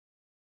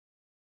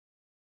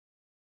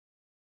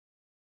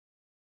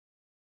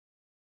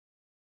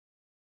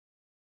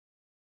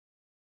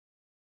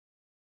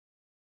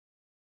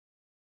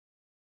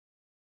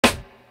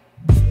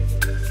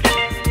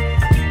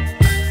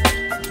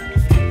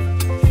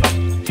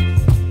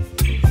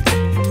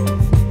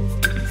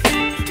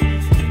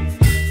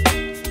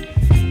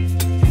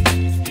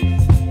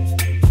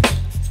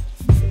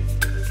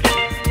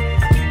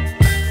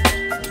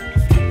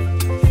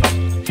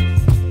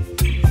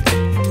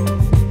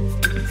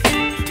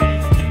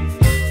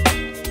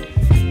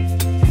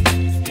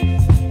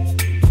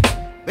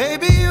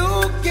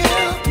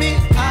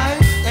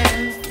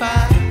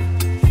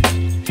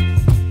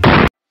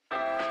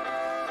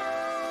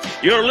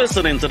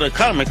listening to the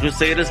Comic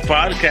Crusaders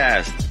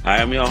podcast. I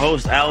am your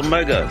host, Al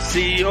Mega,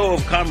 CEO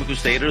of Comic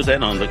Crusaders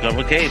and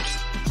Undercover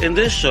Capes. In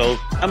this show,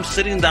 I'm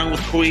sitting down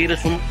with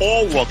creators from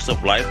all walks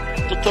of life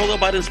to talk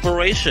about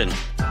inspiration,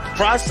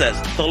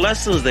 process, the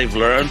lessons they've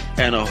learned,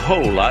 and a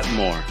whole lot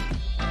more.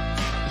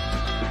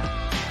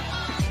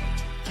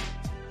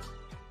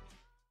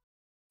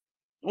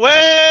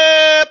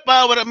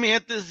 What up,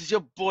 man? This is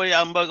your boy,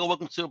 Al Mega.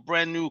 Welcome to a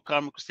brand new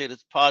Comic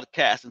Crusaders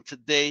podcast. And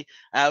today,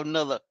 I have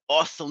another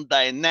awesome,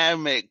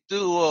 dynamic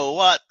duo.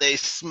 What? They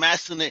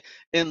smashing it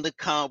in the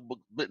comic book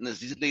business.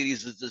 These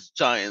ladies are just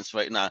giants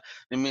right now.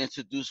 Let me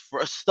introduce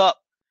first up,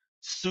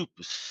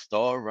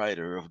 superstar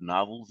writer of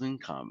novels and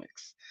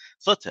comics,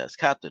 such as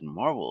Captain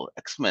Marvel,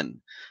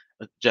 X-Men,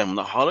 Gem of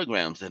the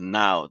Holograms, and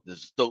now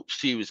this dope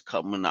series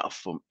coming out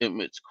from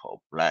Image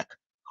called Black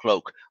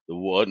CLOAK, the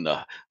one,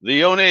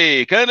 the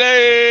only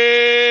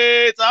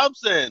Kenny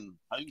Thompson.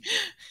 How you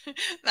doing?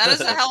 That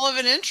is a hell of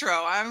an intro.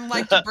 I'm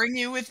like to bring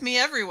you with me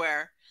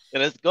everywhere. Yeah,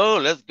 let's go.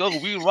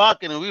 We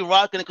rocking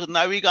it because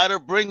now we gotta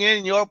bring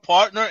in your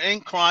partner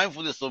in crime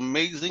for this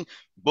amazing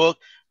book.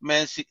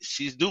 Man,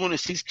 she's doing it.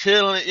 She's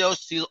killing it, yo.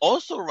 She's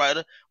also a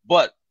writer,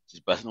 but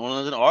she's best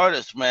known as an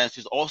artist, man.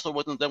 She's also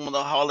working with them with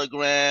the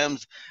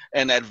holograms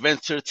and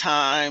Adventure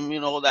Time, you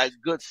know, that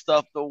good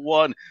stuff. The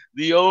one,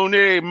 the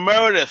only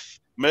Meredith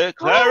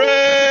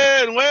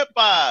McClaren.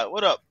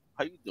 What up?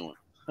 How you doing?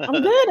 I'm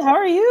good. How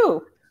are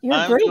you? You're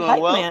a great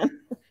hype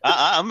man.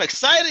 I'm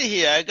excited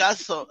here. I got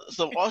some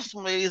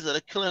awesome ladies that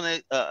are killing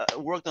it,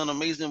 worked on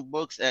amazing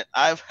books, and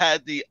I've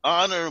had the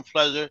honor and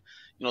pleasure,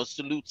 you know,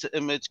 salute to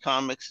Image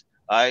Comics,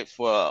 all right,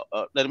 for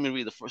letting me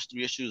read the first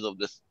 3 issues of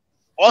this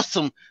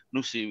awesome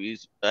new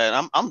series,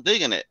 and I'm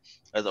digging it.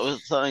 As I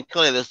was telling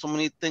Kelly, there's so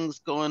many things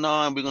going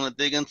on. We're gonna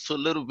dig into a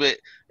little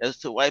bit as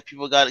to why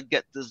people got to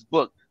get this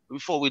book. But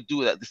before we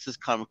do that, this is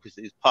Comic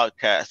Crusaders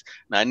podcast.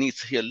 Now I need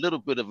to hear a little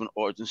bit of an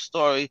origin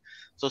story.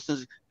 So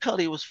since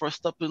Kelly was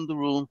first up in the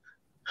room,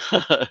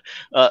 a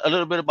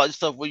little bit about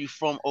yourself. Where you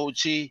from,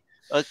 OG,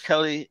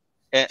 Kelly,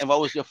 and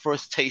what was your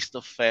first taste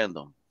of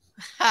fandom?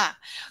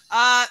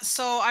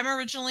 So I'm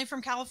originally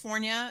from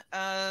California.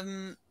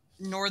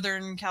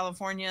 Northern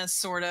California,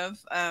 sort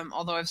of,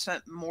 although I've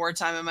spent more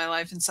time in my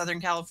life in Southern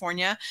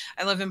California.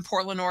 I live in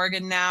Portland,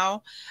 Oregon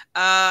now.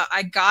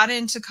 I got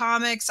into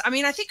comics. I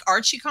mean, I think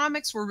Archie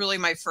comics were really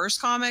my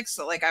first comics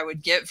that like I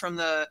would get from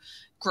the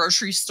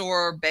grocery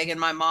store begging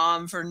my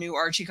mom for new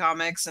Archie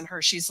comics, and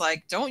she's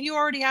like, don't you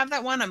already have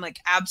that one? I'm like,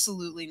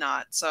 absolutely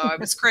not. So I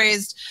was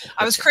crazed.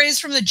 I was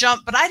crazed from the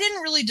jump, but I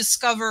didn't really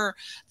discover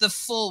the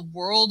full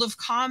world of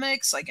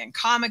comics, like in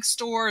comic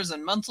stores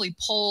and monthly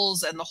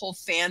polls and the whole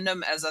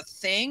fandom as a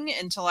thing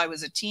until I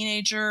was a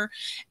teenager.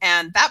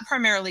 And that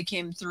primarily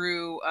came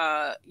through,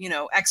 you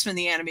know, X-Men,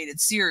 the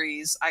animated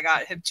series. I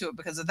got hip to it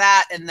because of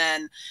that. And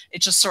then it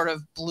just sort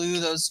of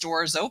blew those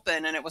doors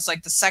open. And it was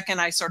like the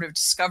second I sort of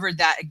discovered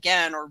that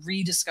again, or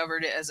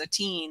rediscovered it as a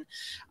teen,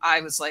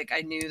 I was like, I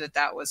knew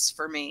that was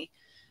for me.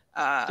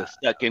 The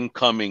second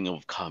coming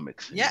of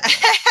comics. Yeah.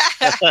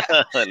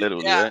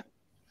 Literally, yeah. Right?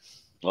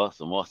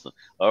 Awesome.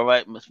 All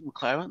right, Ms.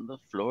 McClaren, the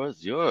floor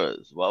is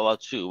yours. What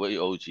about you? Where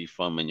you OG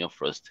from and your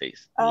first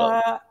taste?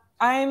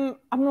 I'm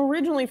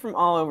originally from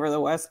all over the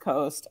West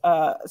Coast.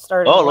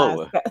 Started all in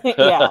Alaska. Over.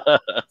 Yeah.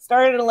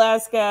 Started in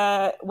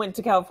Alaska, went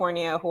to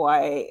California,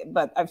 Hawaii,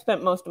 but I've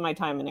spent most of my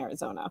time in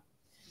Arizona.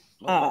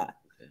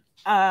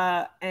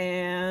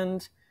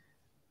 And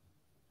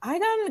I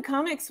got into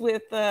comics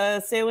with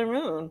Sailor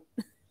Moon.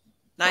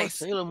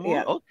 Nice. Oh, Sailor Moon.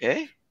 Yeah.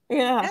 Okay.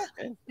 Yeah.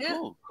 Okay. Yeah.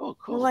 Cool.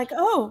 I'm like,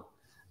 oh,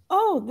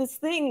 this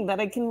thing that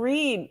I can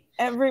read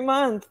every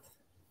month,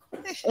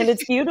 and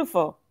it's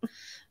beautiful.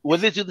 Where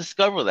did you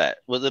discover that?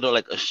 Was it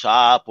like a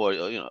shop, or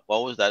you know,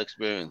 what was that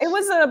experience? It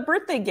was a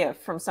birthday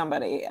gift from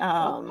somebody.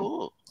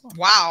 Cool.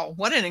 Wow,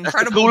 what an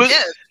incredible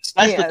gift.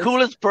 That's the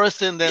coolest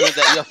person that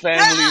your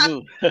family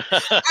knew. I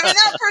mean,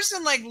 that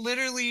person like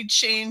literally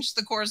changed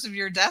the course of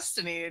your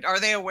destiny. Are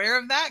they aware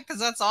of that? Because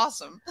that's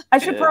awesome. I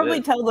should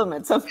probably tell them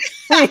it's something.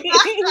 By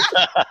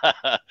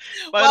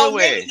the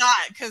way, maybe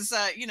not, because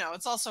you know,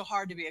 it's also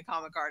hard to be a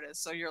comic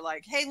artist. So you're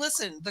like, hey,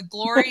 listen, the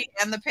glory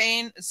and the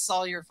pain is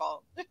all your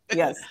fault.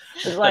 Yes,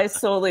 it lies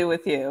solely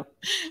with you.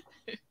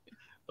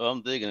 Oh,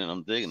 I'm digging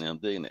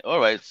it. All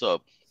right,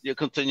 so you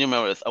continue,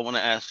 Meredith. I want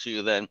to ask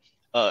you then,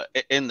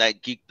 in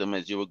that geekdom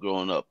as you were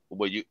growing up,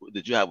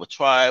 did you have a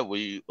tribe? Were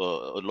you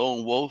a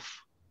lone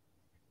wolf?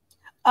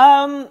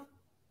 I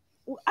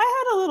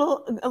had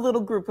a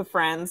little group of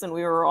friends, and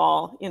we were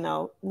all, you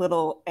know,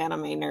 little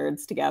anime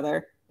nerds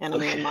together,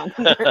 anime and manga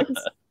nerds.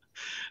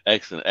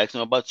 Excellent. What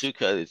about you,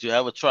 Kelly? Did you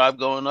have a tribe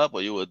growing up,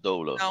 or you were a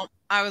dolo? No,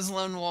 I was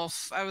lone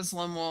wolf.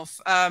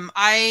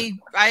 I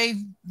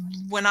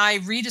when I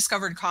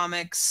rediscovered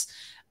comics,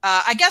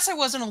 I guess I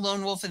wasn't a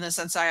lone wolf in the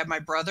sense I had my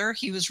brother.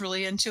 He was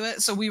really into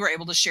it, so we were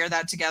able to share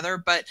that together.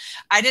 But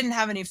I didn't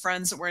have any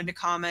friends that were into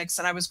comics,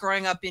 and I was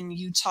growing up in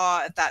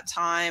Utah at that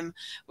time,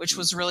 which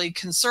was really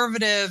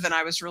conservative, and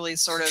I was really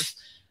sort of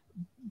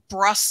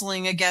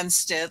bristling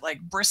against it. I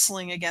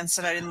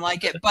didn't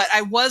like it. But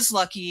I was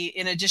lucky,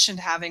 in addition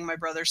to having my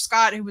brother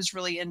Scott, who was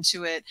really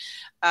into it,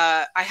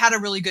 I had a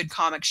really good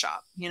comic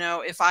shop. You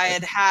know, if I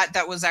had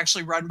that was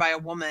actually run by a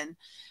woman.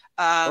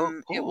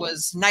 Cool. It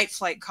was Night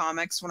Flight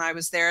Comics when I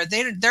was there.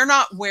 They're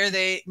not where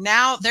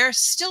they're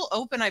still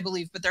open, I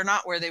believe, but they're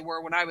not where they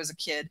were when I was a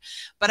kid.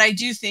 But I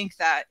do think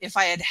that if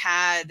I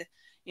had,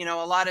 you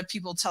know, a lot of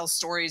people tell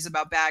stories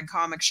about bad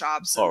comic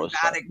shops and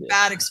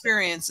bad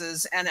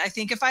experiences. And I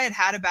think if I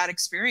had a bad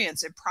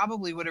experience, it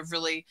probably would have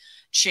really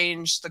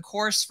changed the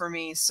course for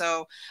me.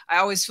 So I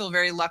always feel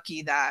very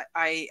lucky that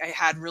I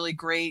had really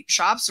great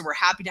shops who were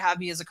happy to have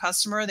me as a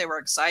customer. They were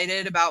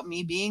excited about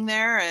me being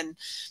there, and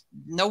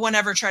no one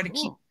ever tried to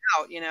keep me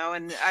out, you know.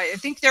 And I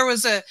think there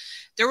was a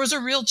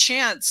real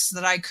chance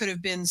that I could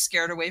have been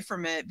scared away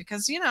from it,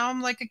 because, you know,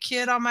 I'm like a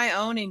kid on my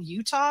own in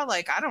Utah.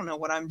 Like, I don't know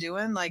what I'm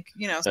doing. Like,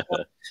 you know,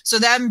 so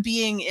them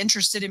being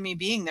interested in me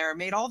being there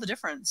made all the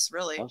difference,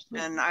 really.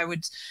 Absolutely. And I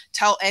would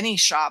tell any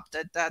shop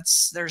that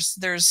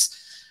there's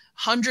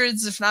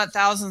hundreds, if not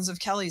thousands, of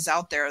Kellys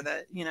out there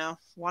that, you know,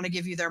 want to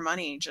give you their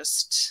money.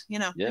 Just, you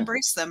know,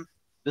 embrace them.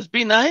 Just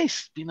be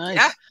nice. Be nice.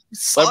 Yeah.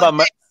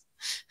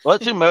 What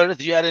about you, Meredith?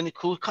 Did you had any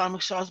cool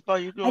comic shops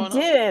about you growing up? I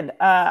did.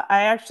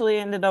 I actually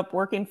ended up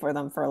working for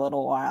them for a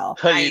little while.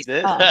 Oh, you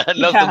did? I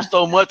love them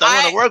so much.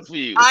 I want to work for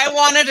you. I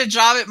wanted a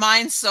job at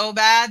mine so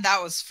bad.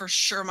 That was for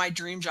sure my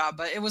dream job.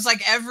 But it was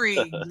like every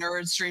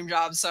nerd's dream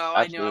job, so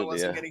I knew I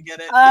wasn't going to get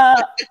it.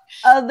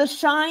 The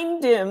shine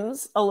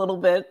dims a little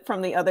bit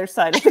from the other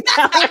side of the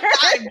counter.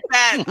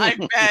 I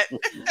bet.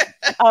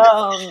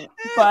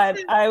 But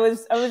I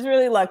was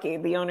really lucky.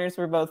 The owners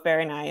were both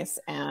very nice,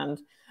 and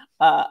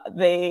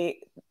they,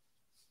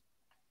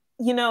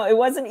 you know, it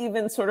wasn't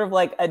even sort of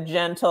like a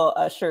gentle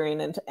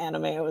ushering into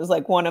anime. It was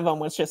like one of them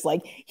was just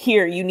like,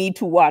 here, you need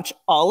to watch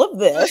all of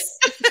this.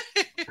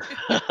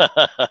 You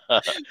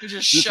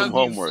just shove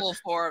you full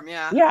form.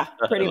 Yeah,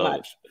 pretty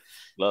much.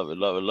 Love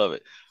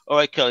it. All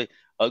right, Kelly,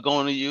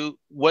 going to you.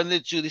 When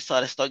did you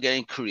decide to start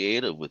getting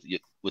creative with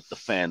the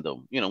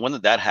fandom? You know, when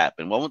did that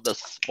happen? When was the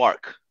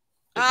spark?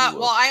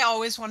 Well, I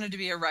always wanted to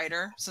be a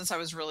writer since I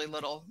was really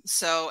little.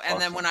 So, and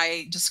then when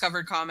I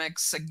discovered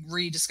comics, I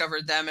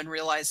rediscovered them and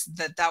realized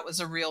that that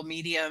was a real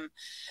medium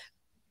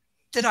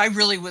that I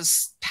really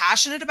was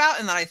passionate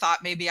about and that I thought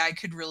maybe I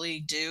could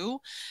really do.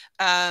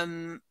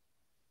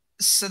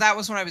 So that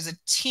was when I was a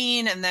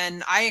teen. And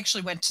then I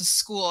actually went to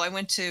school. I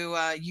went to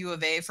U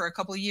of A for a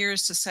couple of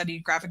years to study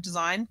graphic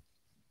design.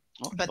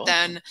 But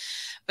then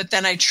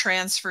I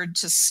transferred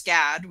to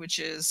SCAD, which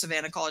is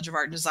Savannah College of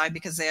Art and Design,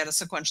 because they had a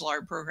sequential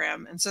art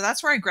program. And so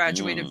that's where I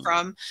graduated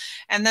from.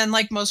 And then,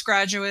 like most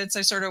graduates,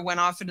 I sort of went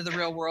off into the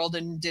real world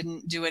and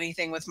didn't do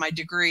anything with my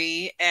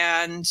degree.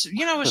 And,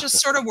 you know, was just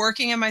sort of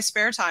working in my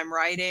spare time,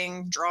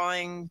 writing,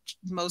 drawing,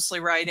 mostly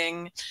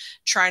writing,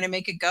 trying to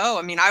make it go.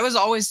 I mean, I was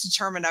always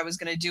determined I was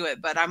going to do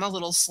it, but I'm a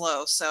little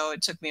slow. So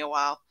it took me a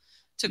while.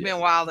 Took me a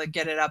while to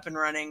get it up and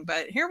running,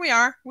 but here we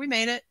are. We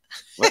made it.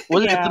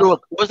 Wasn't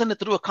it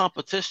through a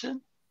competition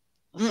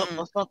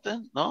or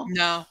something?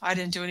 No, I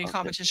didn't do any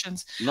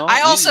competitions. No,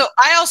 I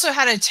also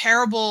had a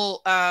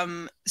terrible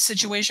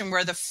situation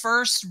where the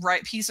first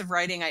piece of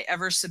writing I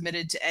ever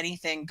submitted to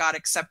anything got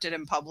accepted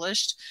and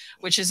published,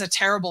 which is a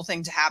terrible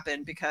thing to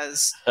happen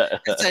because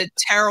it's a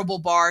terrible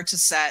bar to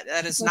set.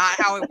 That is not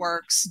how it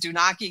works. Do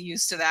not get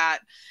used to that.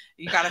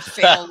 You gotta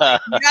fail.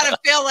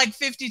 Like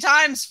 50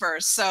 times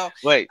first. So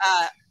wait,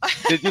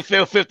 did you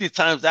fail 50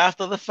 times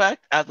after the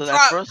fact? After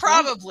that first?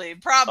 Probably.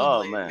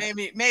 Oh, man.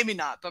 Maybe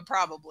not, but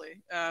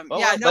probably.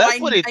 That's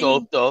pretty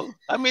dope, though.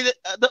 I mean,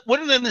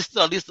 wouldn't it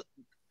instill at least?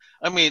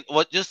 I mean,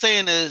 what you're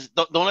saying is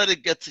don't let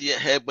it get to your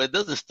head, but it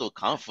does instill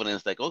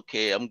confidence. Like,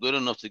 okay, I'm good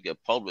enough to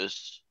get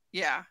published.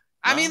 Yeah.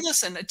 I mean,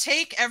 listen.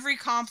 Take every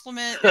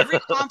compliment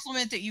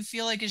that you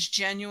feel like is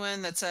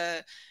genuine.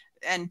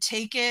 And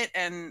take it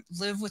and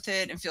live with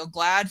it and feel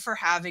glad for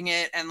having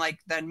it and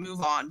then move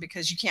on,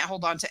 because you can't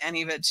hold on to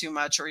any of it too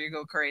much or you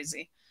go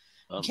crazy.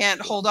 You can't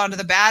hold on to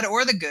the bad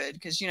or the good,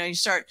 because, you know,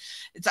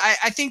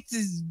 I think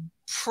this is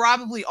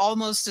probably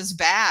almost as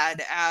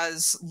bad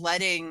as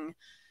letting,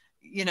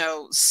 you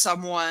know,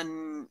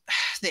 someone,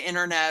 the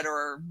internet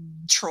or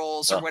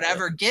trolls or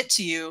whatever get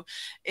to you,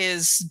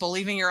 is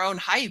believing your own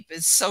hype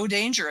is so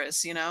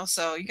dangerous, you know?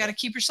 So you got to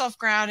keep yourself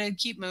grounded,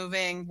 keep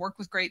moving, work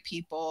with great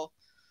people.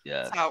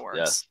 Yeah, that's how it works.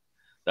 Yes.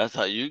 That's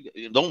how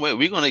don't wait.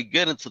 We're gonna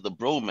get into the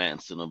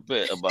bromance in a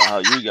bit about how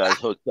you guys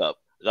hooked up.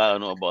 I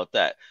don't know about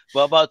that.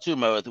 But about you,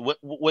 Meredith,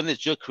 when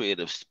did your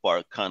creative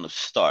spark kind of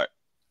start?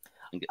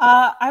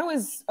 I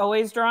was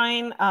always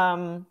drawing,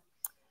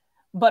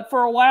 but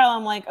for a while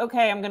I'm like,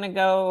 okay, I'm gonna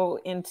go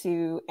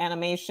into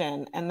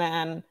animation, and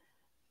then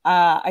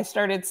I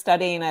started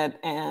studying it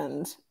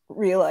and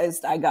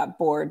realized I got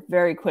bored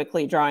very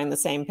quickly drawing the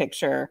same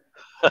picture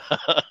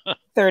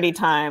 30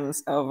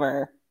 times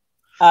over.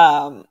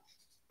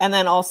 And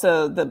then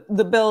also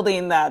the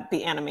building that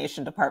the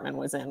animation department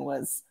was in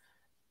was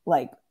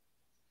like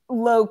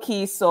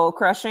low-key soul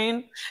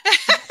crushing.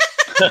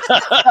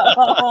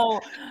 So,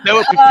 They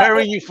were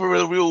preparing you for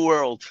the real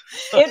world.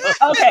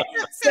 Okay,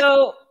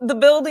 so the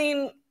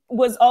building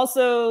was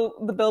also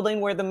the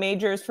building where the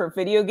majors for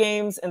video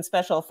games and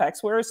special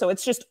effects were. So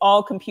it's just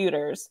all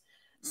computers.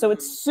 So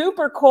it's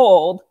super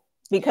cold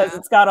because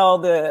it's got all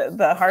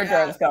the hard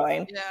drives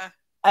going. Yeah.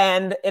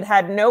 And it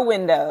had no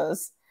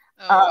windows.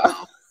 Oh,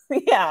 wow.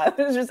 Yeah, it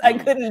was just I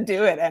couldn't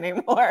do it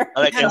anymore.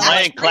 Like am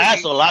I in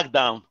class or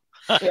lockdown?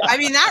 I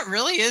mean, that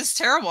really is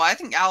terrible. I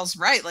think Al's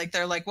right. Like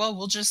they're like, well,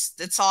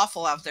 it's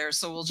awful out there,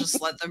 so we'll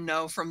just let them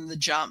know from the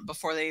jump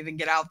before they even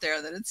get out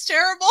there that it's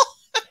terrible.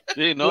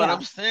 You know what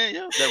I'm saying?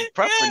 Yeah, they're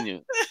prepping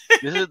you.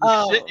 This is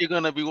the shit you're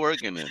gonna be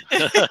working in.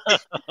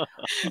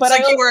 But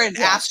like you were an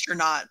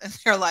astronaut, and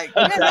they're like,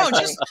 no,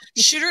 just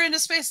shoot her into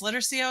space. Let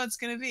her see how it's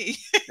gonna be.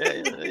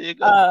 Yeah, there you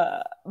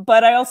go.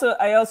 But I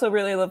also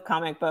really love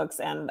comic books,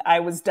 and I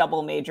was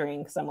double majoring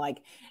because I'm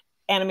like,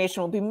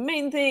 animation will be the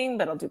main thing,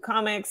 but I'll do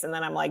comics, and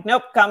then I'm like,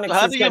 nope, comics. So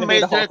how is do you gonna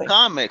be the major whole in thing.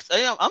 comics?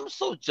 I'm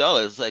so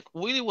jealous. Like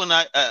really, when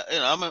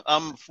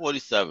I'm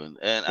 47,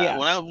 and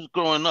when I was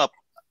growing up,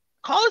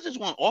 colleges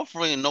weren't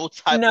offering no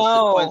type of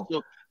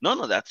sequential,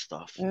 none of that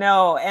stuff.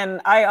 No, and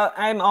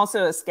I'm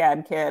also a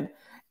SCAD kid,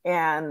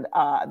 and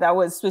that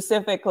was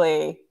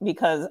specifically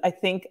because I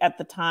think at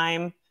the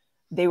time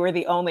they were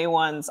the only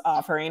ones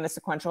offering a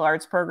sequential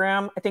arts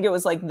program. I think it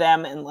was like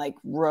them and like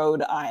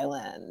Rhode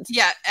Island.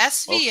 Yeah,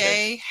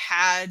 SVA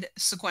had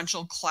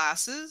sequential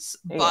classes,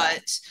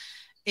 but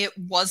it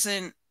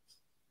wasn't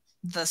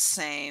the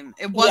same.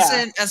 It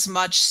wasn't as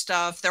much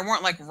stuff. There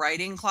weren't like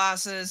writing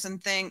classes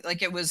and things.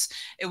 Like it was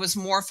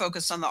more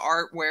focused on the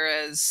art,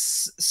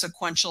 whereas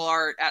sequential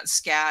art at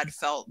SCAD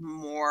felt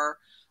more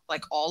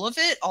like all of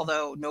it,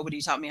 although nobody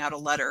taught me how to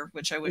letter,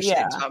 which I wish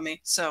they taught me.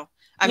 So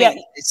I mean,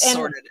 they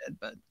sort of did,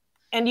 but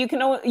and you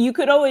could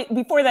always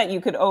before that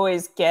you could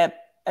always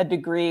get a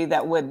degree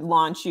that would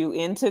launch you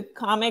into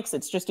comics.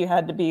 It's just you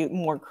had to be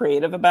more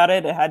creative about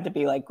it. It had to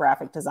be like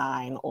graphic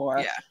design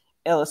or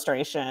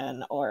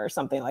illustration or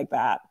something like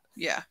that.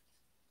 Yeah.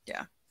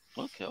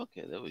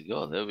 Okay, there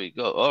we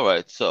go. All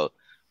right, so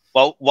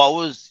what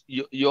was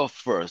your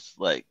first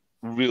like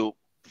real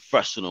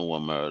professional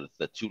one, Meredith,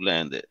 that you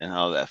landed, and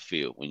how did that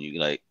feel when you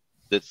like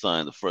did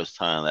something the first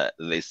time that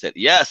they said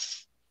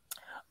yes?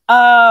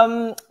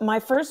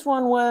 My first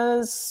one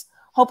was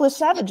Hopeless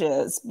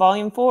Savages,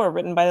 Volume 4,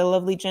 written by the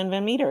lovely Jen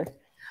Van Meter.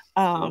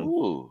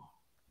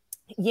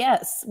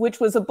 Yes, which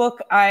was a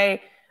book I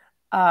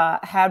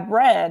had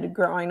read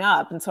growing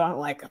up, and so I'm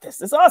like,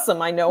 this is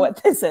awesome. I know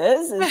what this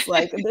is. It's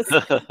like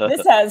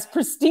this has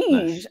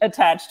prestige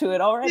attached to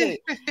it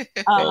already.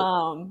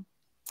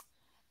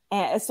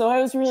 And so I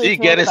was really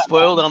get it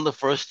spoiled on the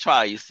first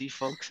try. You see,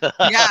 folks.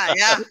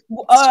 Yeah.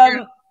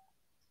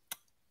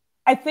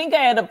 I think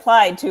I had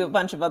applied to a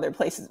bunch of other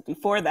places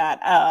before that,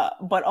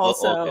 but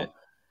also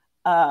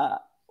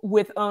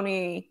with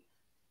Oni,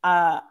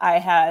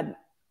 I had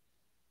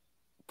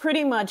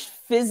pretty much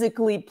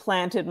physically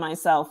planted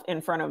myself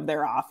in front of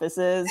their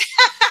offices,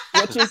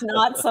 which is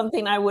not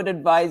something I would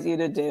advise you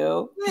to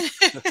do.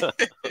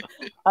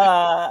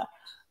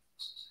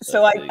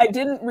 So I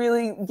didn't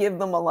really give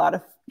them a lot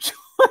of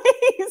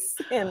choice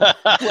in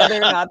whether or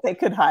not they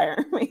could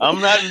hire me. I'm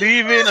not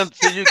leaving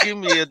until you give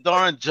me a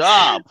darn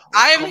job.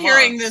 I'm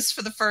hearing this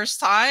for the first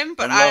time,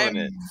 but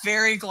I'm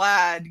very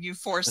glad you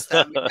forced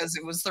them because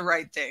it was the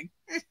right thing.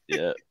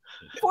 Yeah.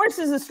 Force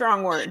is a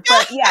strong word,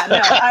 but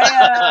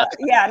I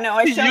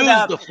showed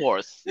up. The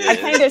force. I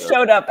kind of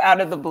showed up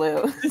out of the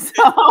blue.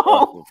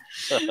 So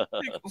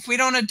if we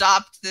don't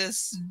adopt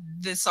this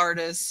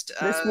artist,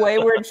 this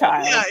wayward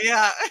child,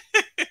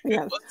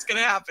 what's gonna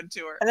happen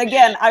to her? And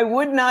again, I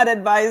would not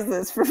advise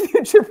this for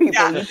future people.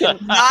 Yeah,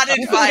 not advise.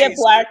 You can get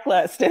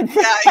blacklisted.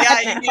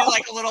 You need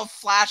like a little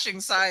flashing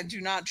sign.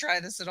 Do not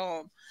try this at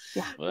home.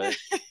 Yeah. Right.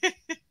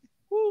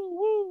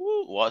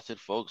 Watch it,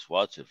 folks.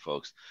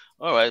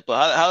 All right,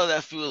 but how did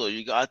that feel?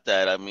 You got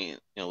that? I mean,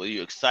 were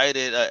you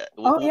excited? I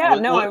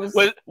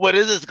was. What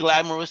is as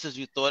glamorous as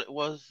you thought it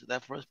was?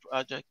 That first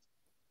project?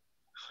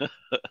 Is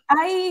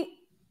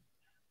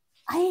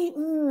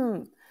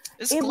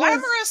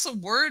glamorous a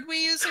word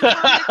we use in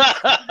comics?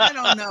 I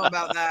don't know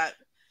about that.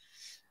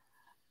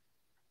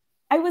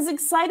 I was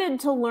excited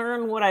to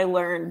learn what I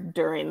learned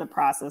during the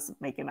process of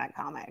making that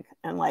comic,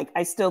 and like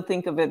I still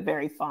think of it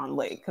very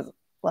fondly because.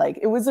 Like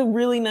it was a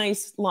really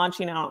nice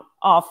launching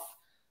off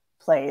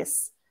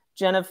place.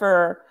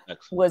 Jennifer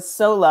was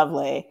so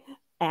lovely,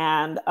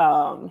 and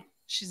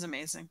she's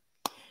amazing.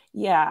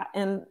 Yeah,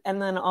 and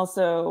then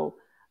also,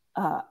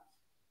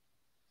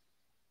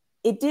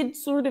 it did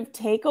sort of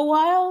take a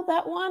while.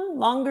 That one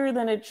longer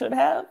than it should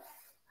have,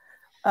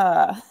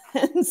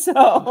 and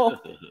so.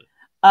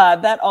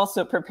 That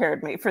also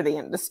prepared me for the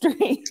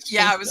industry.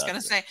 Yeah, I was gonna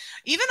say,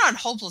 even on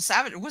Hopeless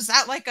Savage, was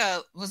that like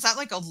a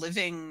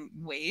living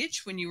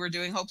wage when you were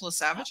doing Hopeless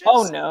Savages?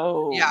 Oh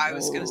no. Yeah, I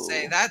was gonna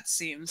say that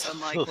seems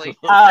unlikely.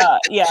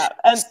 Yeah,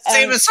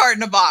 same as Heart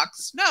in a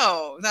Box.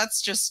 No,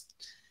 that's just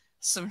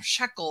some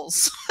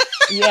shekels.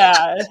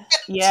 Yeah.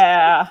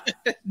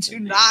 Do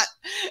not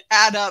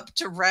add up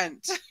to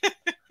rent.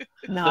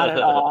 Not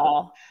at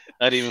all.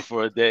 Not even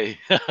for a day.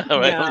 Right?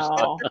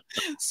 No. I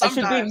should be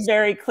Sometimes.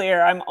 very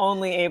clear. I'm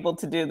only able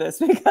to do this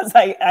because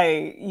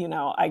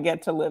I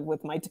get to live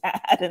with my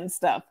dad and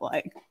stuff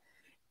like.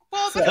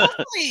 Well, but So.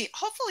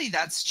 hopefully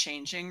that's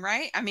changing,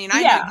 right? I mean,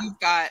 I Yeah. know you've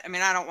got, I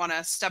mean, I don't want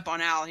to step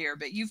on Al here,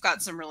 but you've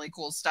got some really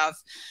cool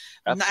stuff.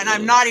 Absolutely. And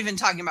I'm not even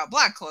talking about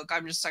Black Cloak.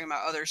 I'm just talking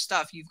about other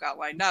stuff you've got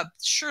lined up.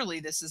 Surely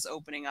this is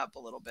opening up a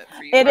little bit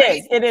for you. It right?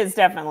 is. It is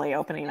definitely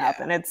opening up,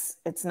 and it's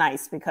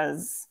nice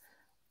because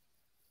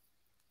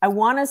I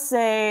want to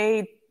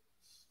say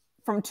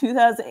from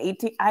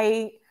 2018,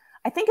 I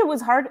think it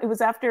was hard. It was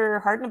after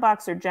Heart in a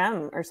Box or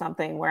Gem or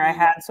something where I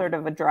had sort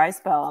of a dry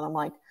spell, and I'm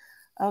like,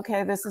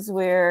 okay, this is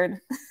weird.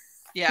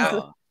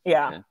 Yeah.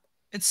 Yeah.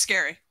 It's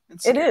scary.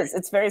 It is.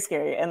 It's very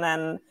scary. And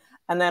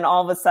then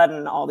all of a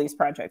sudden, all these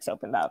projects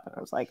opened up, and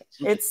I was like,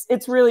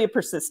 it's really a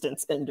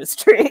persistence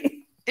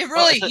industry. It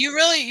really, you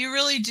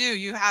really do.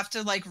 You have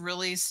to like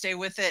really stay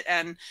with it.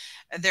 And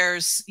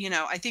there's, you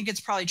know, I think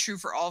it's probably true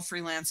for all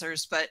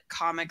freelancers, but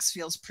comics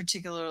feels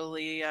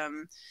particularly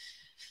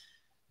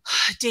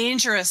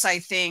dangerous, I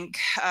think,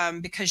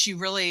 because you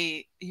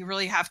really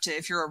have to,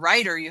 if you're a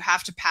writer, you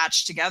have to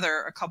patch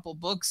together a couple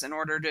books in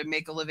order to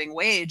make a living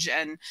wage.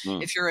 And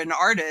if you're an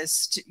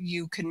artist,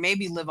 you can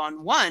maybe live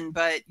on one,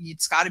 but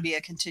it's got to be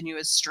a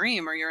continuous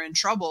stream or you're in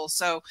trouble.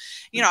 So,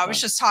 you know, I was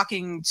just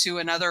talking to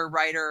another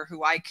writer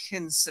who I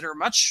consider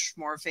much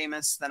more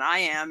famous than I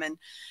am. And,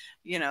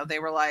 you know, they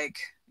were like,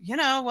 you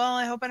know, well,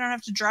 I hope I don't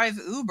have to drive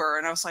Uber.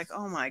 And I was like,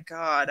 oh my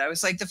God. I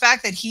was like, the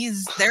fact that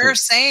they're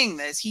saying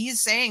this, he's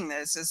saying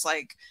this is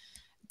like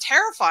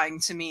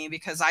terrifying to me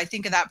because I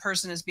think of that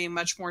person as being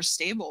much more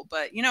stable.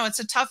 But, you know, it's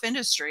a tough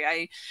industry.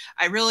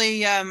 I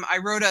really, I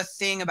wrote a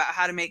thing about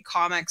how to make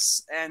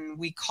comics and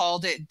we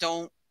called it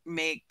Don't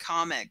Make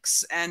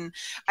Comics. And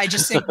I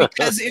just think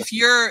because if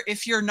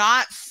you're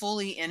not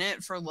fully in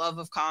it for love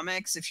of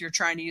comics, if you're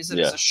trying to use it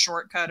as a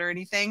shortcut or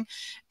anything,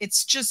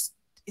 it's just,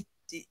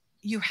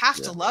 you have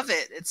to love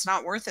it. It's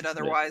not worth it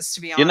otherwise, to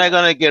be honest. You're not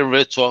going to get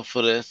rich off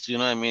of this. You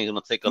know what I mean? It's going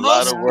to take a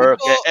lot of work.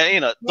 And you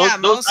know,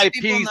 those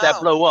IPs that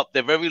blow up,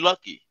 they're very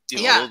lucky.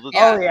 You know,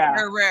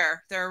 They're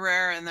rare. They're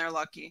rare and they're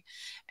lucky.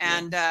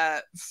 And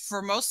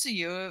for most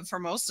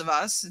of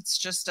us, it's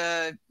just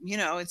you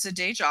know, it's a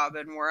day job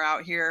and we're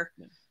out here,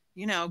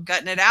 you know,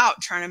 gutting it out,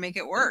 trying to make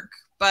it work.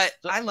 But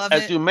so I love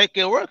it. As you make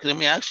it work, let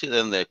me ask you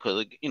then there,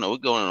 because, you know, we're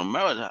going to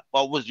America.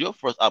 What was your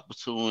first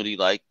opportunity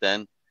like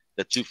then?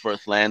 That you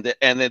first landed,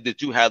 and then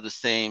did you have the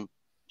same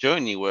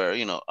journey where,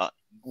 you know,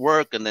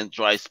 work and then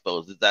dry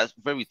spells? Is that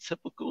very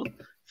typical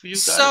for you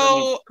guys?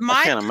 So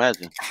I can't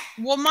imagine.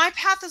 Well, my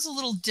path is a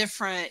little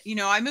different. You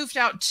know, I moved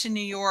out to New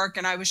York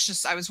and I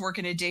was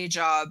working a day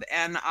job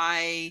and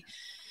I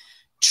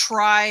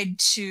tried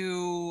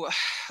to,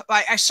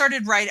 I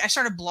started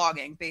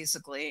blogging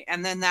basically.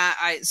 And then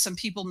some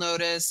people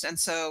noticed. And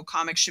so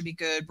Comics Should Be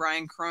Good,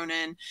 Brian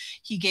Cronin,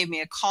 he gave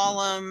me a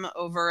column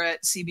over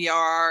at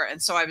CBR.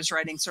 And so I was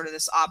writing sort of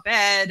this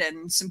op-ed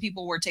and some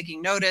people were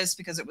taking notice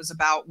because it was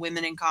about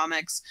women in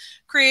comics,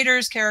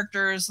 creators,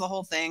 characters, the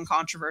whole thing,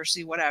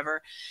 controversy,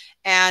 whatever.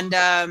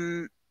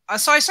 And,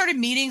 so I started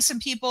meeting some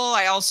people.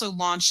 I also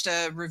launched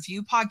a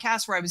review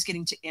podcast where I was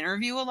getting to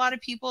interview a lot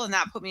of people, and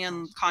that put me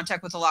in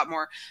contact with a lot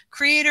more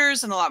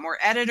creators and a lot more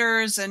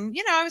editors. And,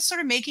 you know, I was sort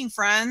of making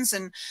friends,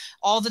 and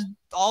all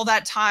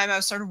that time I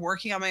was sort of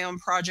working on my own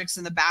projects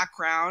in the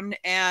background.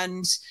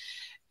 And,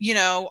 you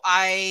know,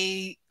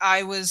 I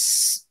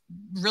was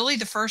really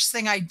the first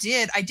thing I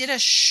did a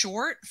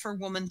short for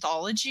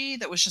Womanthology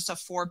that was just a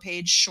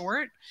 4-page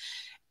short.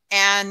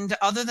 And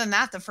other than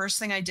that, the first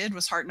thing I did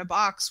was Heart in a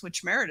Box,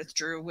 which Meredith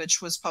drew,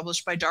 which was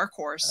published by Dark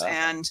Horse.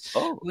 And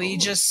we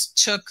just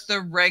took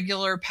the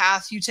regular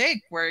path you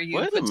take, where you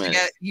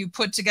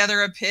put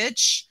together a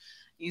pitch,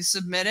 you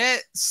submit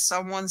it,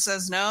 someone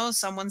says no,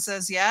 someone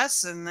says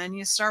yes, and then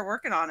you start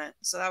working on it.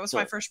 So that was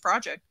my first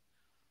project.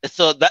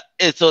 So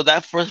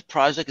that first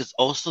project is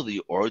also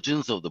the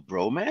origins of the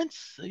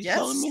bromance? Are you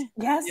telling me?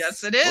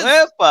 Yes, it is.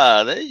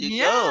 Wepa, there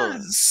you go.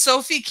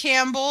 Sophie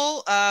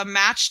Campbell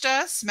matched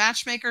us,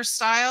 matchmaker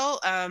style.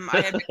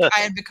 I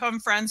had become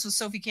friends with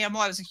Sophie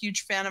Campbell. I was a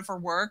huge fan of her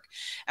work,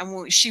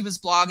 and she was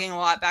blogging a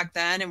lot back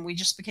then, and we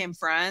just became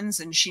friends.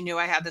 And she knew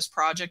I had this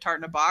project, Heart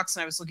in a Box,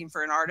 and I was looking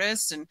for an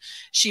artist, and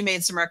she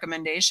made some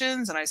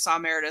recommendations, and I saw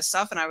Meredith's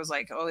stuff, and I was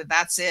like, oh,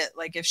 that's it.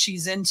 Like, if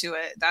she's into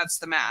it, that's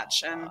the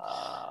match. And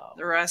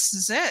the rest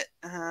is it.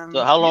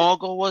 So how long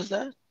ago was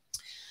that?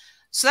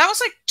 So that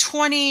was like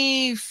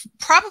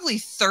probably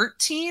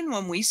 13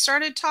 when we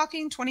started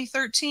talking,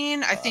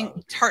 2013. I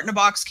think Heart in a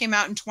Box came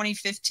out in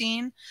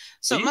 2015.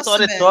 So you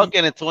started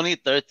talking in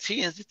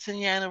 2013. Is it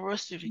 10-year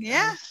anniversary?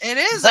 Yeah, it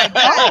is. I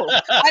know.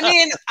 I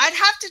mean, I'd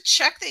have to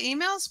check the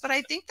emails, but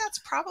I think that's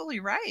probably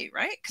right?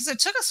 Because it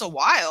took us a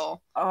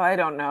while. Oh, I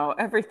don't know.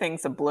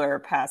 Everything's a blur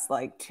past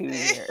like 2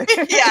 years.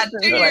 Yeah,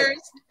 2 years.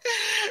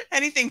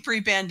 Anything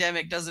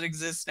pre-pandemic doesn't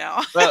exist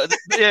now. Well,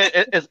 yeah,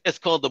 it's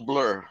called the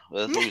blur.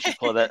 That's what we should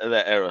call that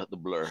era, the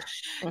blur.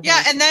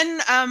 Yeah, and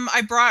then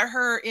I brought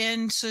her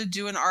in to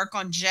do an arc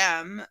on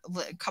Gem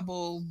a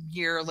couple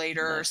year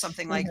later or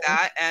something like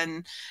that,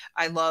 and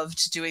I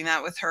loved doing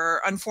that with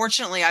her.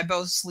 Unfortunately, I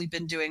mostly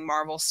been doing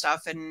Marvel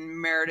stuff, and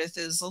Meredith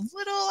is a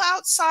little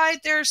outside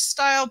their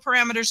style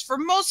parameters for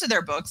most of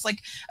their books. Like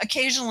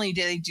occasionally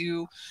they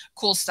do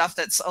cool stuff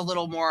that's a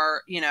little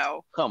more, you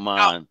know. Come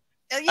on.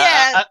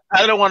 Yeah,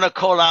 I don't want to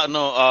call out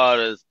no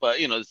artists, but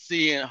you know,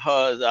 seeing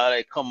her,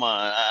 like, come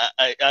on,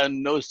 I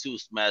know she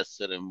was smashed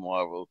in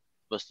Marvel,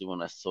 especially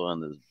when I saw in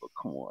this book.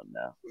 Come on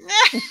now,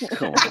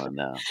 come on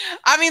now.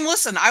 I mean,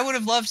 listen, I would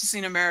have loved to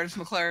seen a Meredith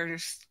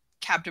McClaren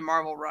Captain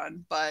Marvel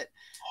run, but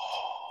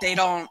they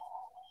don't.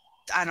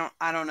 I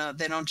don't know.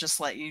 They don't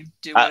just let you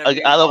do whatever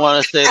I don't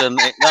want to say the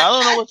name. I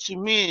don't know what you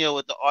mean, yo,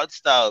 with the art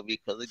style,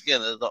 because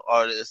again, as the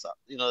artists,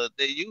 you know, that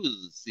they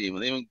use, see,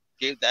 when they even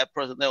gave that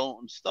person their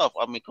own stuff.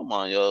 I mean, come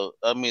on, yo.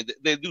 I mean,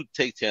 they do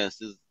take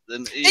chances.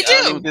 And they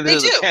do. They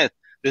do.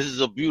 This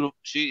is a beautiful.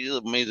 She is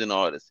an amazing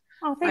artist.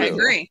 Oh, I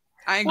agree.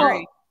 I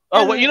agree.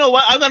 Well, oh, well, you know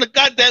what? I'm gonna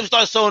goddamn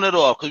start showing it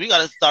off, because we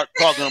gotta start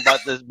talking about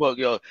this book,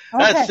 yo.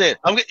 That's it.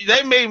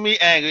 They made me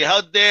angry.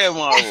 How dare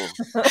Marvel?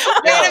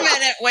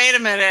 Wait a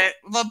minute.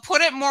 Well, put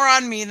it more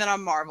on me than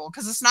on Marvel,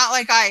 because it's not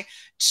like I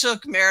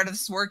took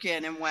Meredith's work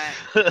in and went.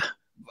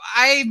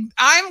 I'm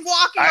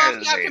walking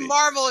off Captain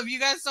Marvel if you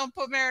guys don't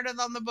put Meredith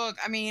on the book.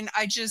 I mean,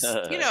 I just,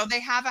 you know, they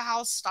have a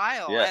house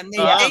style, and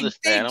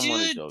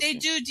they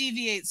do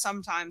deviate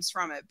sometimes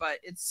from it, but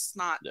it's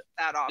not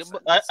that often.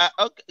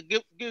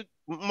 Give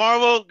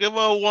Marvel, give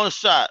her one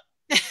shot.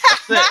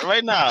 That's it,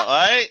 right now.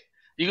 All right,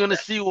 you're gonna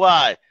see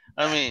why.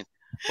 I mean,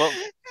 but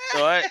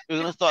all right, we're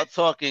gonna start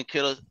talking,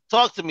 kiddos.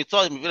 Talk to me.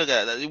 Look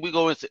at that. We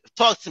go into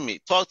talk to me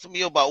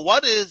about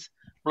what is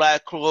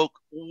Black Cloak.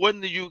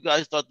 When do you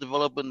guys start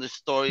developing this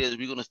story? As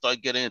we're going to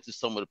start getting into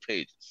some of the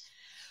pages.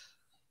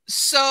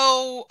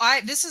 So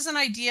this is an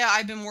idea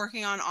I've been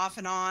working on off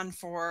and on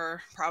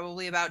for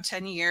probably about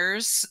 10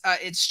 years.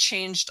 It's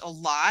changed a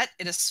lot.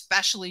 It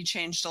especially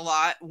changed a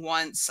lot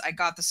once I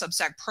got the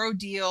Substack Pro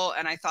deal,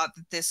 and I thought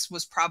that this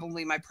was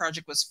probably my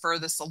project was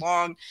furthest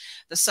along.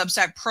 The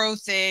Substack Pro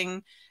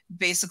thing,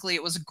 basically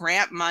it was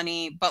grant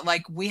money, but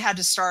like we had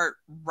to start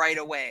right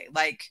away.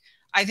 Like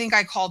I think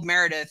I called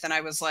Meredith and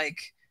I was like,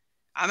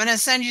 I'm going to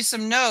send you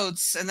some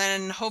notes, and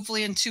then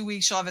hopefully in 2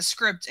 weeks you'll have a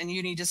script and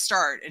you need to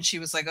start. And she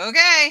was like,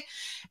 okay.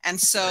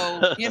 And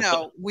so, you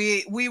know,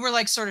 we were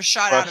like sort of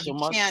shot out of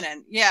a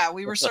cannon. Yeah,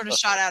 we were sort of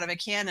shot out of a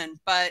cannon.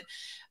 But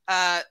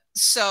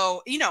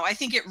so, you know, I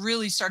think it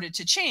really started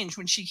to change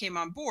when she came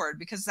on board,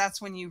 because that's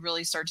when you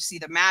really start to see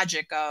the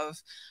magic of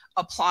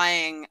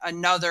applying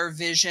another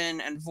vision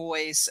and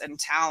voice and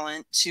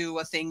talent to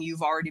a thing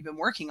you've already been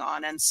working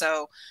on. And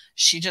so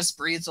she just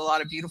breathed a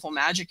lot of beautiful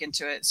magic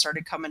into it. It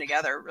started coming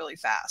together really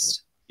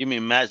fast. You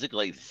mean magic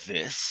like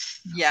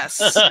this?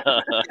 Yes.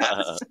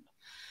 Yes.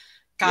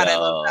 God, I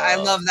love that. I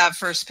love that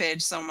first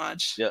page so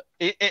much. Yeah,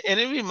 and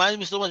it reminds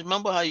me so much.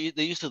 Remember how they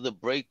used to the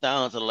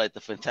breakdowns of like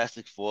the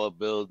Fantastic Four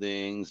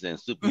buildings and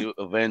Super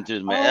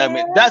Avengers, man. I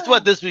mean, that's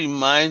what this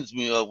reminds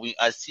me of.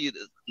 I see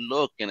this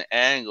look and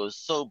angle.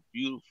 It's so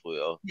beautiful,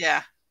 yo.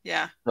 Yeah,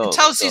 yeah. It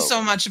tells you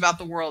so much about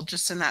the world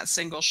just in that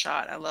single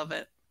shot. I love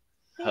it.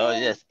 Oh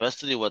yeah,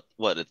 especially what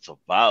it's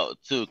about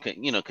too.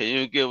 Can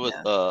you give us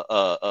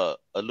a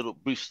little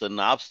brief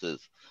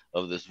synopsis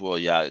of this world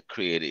y'all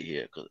created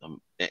here? Because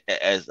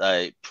as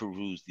I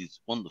peruse these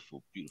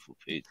wonderful, beautiful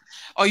pages.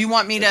 Oh, you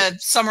want me to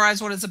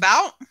summarize what it's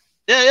about?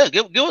 Yeah.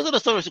 Give us a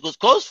summary,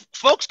 because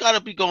folks got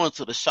to be going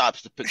to the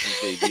shops to pick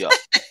this baby up.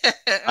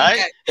 Okay.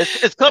 Right?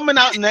 It's coming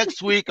out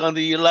next week on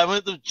the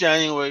 11th of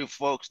January,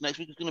 folks. Next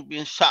week it's going to be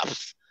in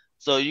shops,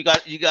 so you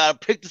got to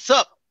pick this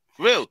up,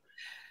 for real.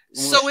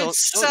 So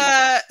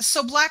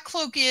so Black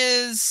Cloak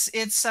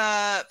it's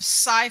a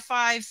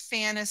sci-fi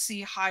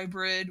fantasy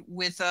hybrid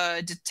with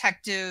a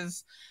detective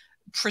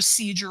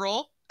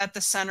procedural at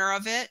the center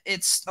of it.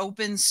 It's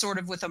open sort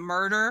of with a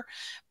murder,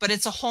 but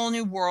it's a whole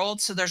new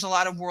world. So there's a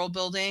lot of world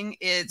building.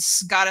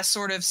 It's got a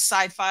sort of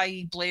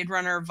sci-fi Blade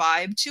Runner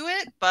vibe to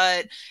it,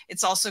 but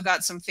it's also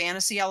got some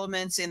fantasy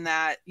elements in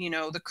that, you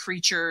know, the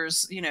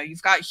creatures, you know,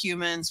 you've got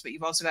humans, but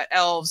you've also got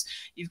elves.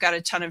 You've got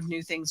a ton of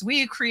new things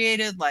we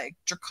created, like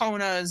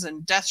Draconas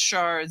and Death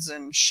Shards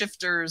and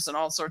Shifters and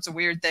all sorts of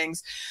weird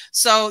things.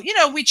 So, you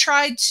know, we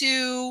tried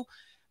to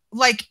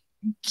like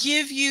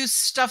give you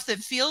stuff that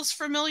feels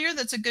familiar,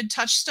 that's a good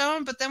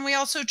touchstone, but then we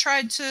also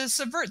tried to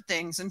subvert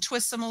things and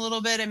twist them a little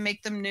bit and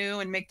make them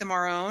new and make them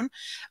our own.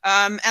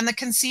 And the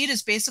conceit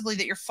is basically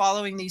that you're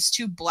following these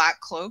two black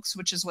cloaks,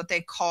 which is what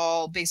they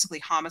call basically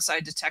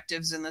homicide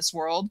detectives in this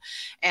world.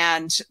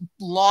 And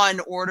law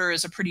and order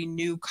is a pretty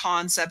new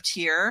concept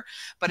here,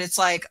 but it's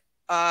like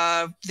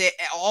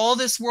all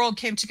this world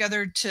came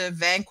together to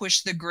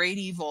vanquish the great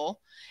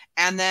evil.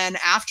 And then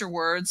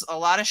afterwards, a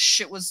lot of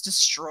shit was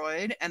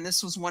destroyed. And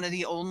this was one of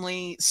the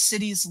only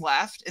cities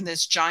left in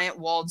this giant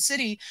walled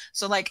city.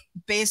 So like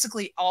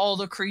basically all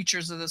the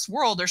creatures of this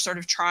world are sort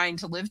of trying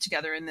to live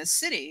together in this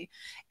city.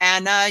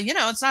 And, you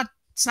know, it's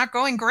not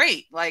going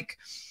great. Like,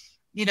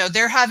 you know,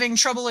 they're having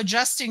trouble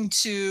adjusting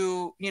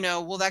to, you know,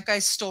 well, that guy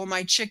stole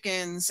my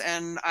chickens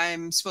and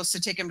I'm supposed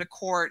to take him to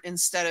court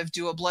instead of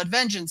do a blood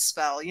vengeance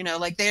spell. You know,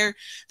 like they're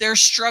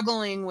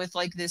struggling with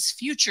like this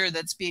future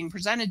that's being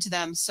presented to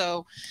them.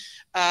 So,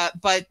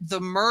 but the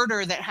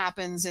murder that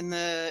happens in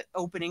the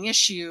opening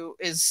issue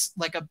is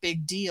like a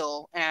big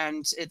deal.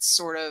 And it's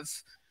sort of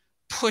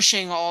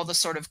pushing all the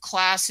sort of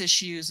class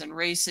issues and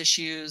race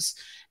issues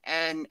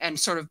and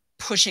sort of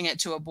pushing it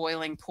to a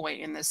boiling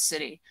point in this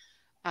city.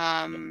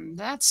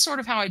 That's sort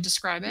of how I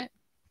describe it.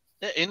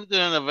 Yeah, and it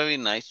in a very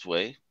nice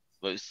way.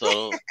 But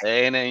so,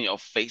 and then your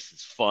face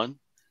is fun.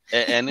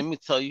 And let me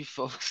tell you,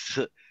 folks,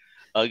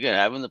 again,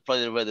 having the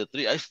pleasure to read the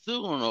 3, I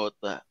still don't know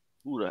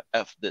who the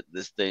F did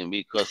this thing,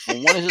 because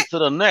from one issue to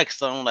the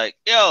next, I'm like,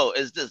 yo,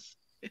 is this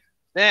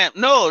damn?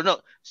 No.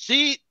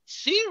 She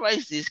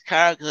writes these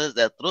characters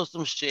that throw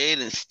some shade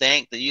and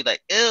stank that you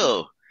like,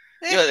 ew.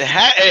 You know, it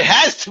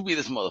has to be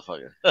this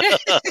motherfucker.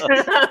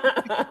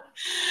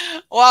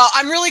 Well,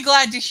 I'm really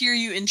glad to hear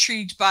you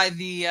intrigued by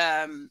the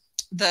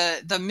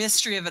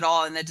mystery of it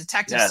all and the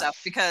detective stuff,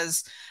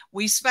 because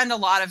we spend a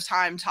lot of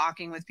time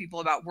talking with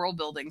people about world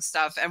building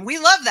stuff, and we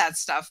love that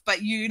stuff.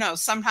 But you know,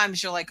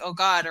 sometimes you're like, oh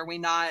God, are we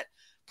not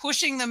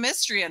pushing the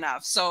mystery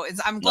enough? So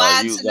I'm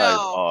glad to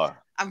know.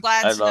 I'm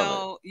glad to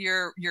know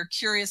you're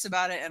curious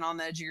about it and on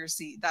the edge of your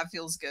seat. That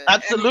feels good.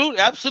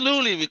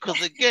 Absolutely. Because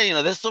again, you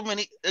know, there's so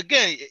many.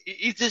 Again,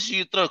 each issue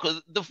you throw,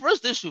 because the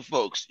first issue,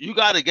 folks, you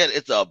got to get.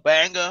 It's a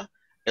banger.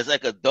 It's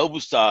like a double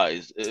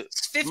size.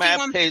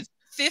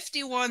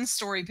 51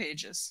 story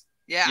pages.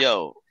 Yeah.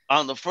 Yo,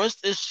 on the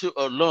first issue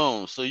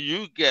alone, so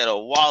you get a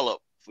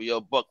wallop for your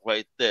buck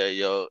right there,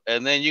 yo.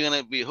 And then you're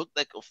gonna be hooked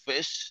like a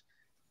fish.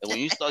 And when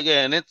you start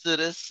getting into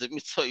this, let me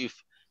tell you.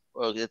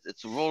 Well,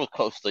 it's a roller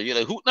coaster. You're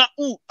like,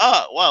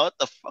 wow, what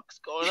the fuck's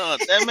going on?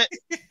 Damn it.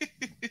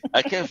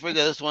 I can't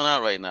figure this one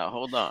out right now.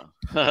 Hold on.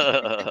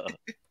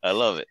 I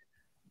love it.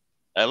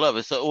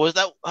 So was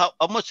that, how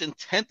much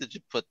intent did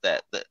you put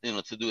that you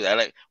know, to do that?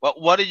 Like,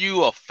 what are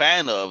you a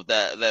fan of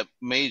that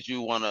made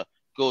you want to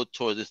go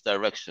towards this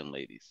direction,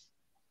 ladies?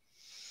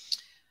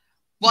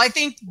 Well, I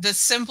think the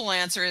simple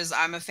answer is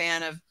I'm a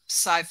fan of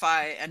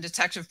sci-fi and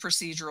detective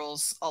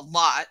procedurals a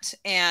lot,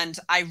 and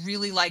I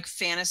really like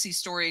fantasy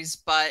stories,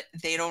 but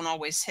they don't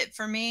always hit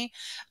for me.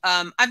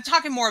 I'm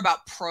talking more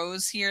about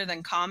prose here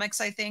than comics,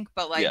 I think,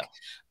 but like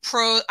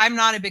I'm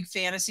not a big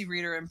fantasy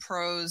reader, in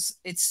prose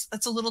it's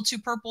a little too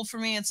purple for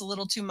me. It's a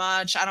little too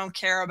much. I don't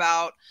care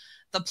about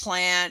the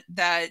plant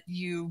that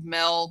you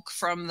milk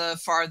from the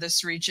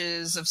farthest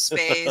reaches of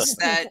space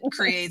that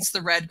creates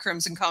the red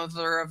crimson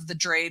color of the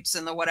drapes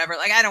and the whatever.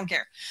 Like, I don't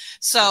care.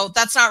 So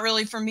that's not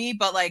really for me,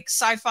 but like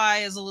sci-fi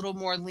is a little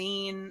more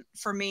lean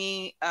for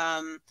me.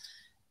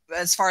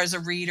 As far as a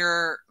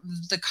reader,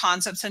 the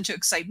concepts tend to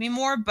excite me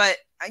more. But,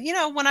 you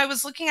know, when I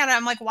was looking at it,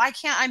 I'm like, why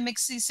can't I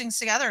mix these things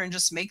together and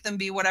just make them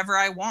be whatever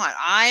I want?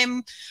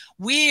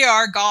 We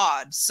are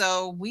God.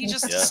 So we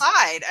just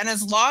decide. And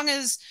as long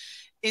as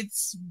it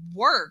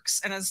works,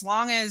 and as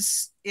long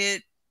as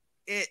it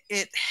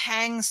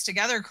hangs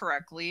together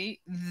correctly,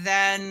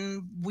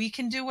 then we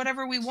can do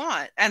whatever we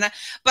want.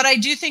 But I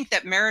do think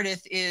that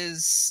Meredith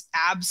is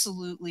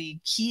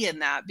absolutely key in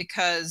that,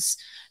 because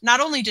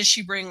not only does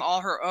she bring all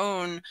her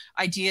own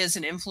ideas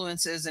and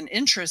influences and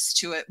interests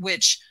to it,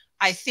 which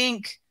I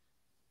think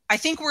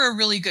we're a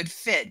really good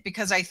fit,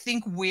 because I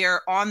think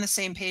we're on the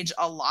same page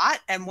a lot.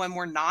 And when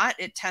we're not,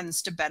 it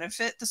tends to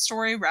benefit the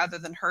story rather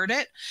than hurt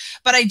it.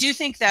 But I do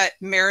think that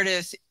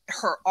Meredith,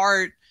 her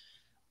art,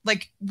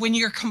 like when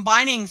you're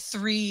combining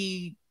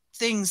 3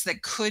 things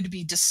that could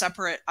be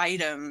separate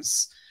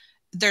items,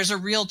 there's a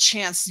real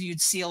chance you'd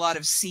see a lot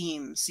of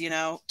seams, you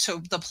know,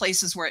 to the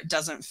places where it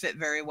doesn't fit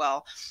very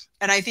well.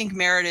 And I think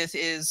Meredith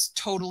is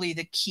totally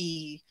the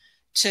key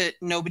to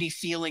nobody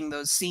feeling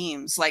those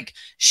seams. Like,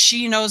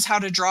 she knows how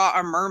to draw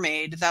a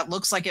mermaid that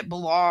looks like it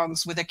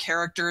belongs with a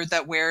character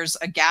that wears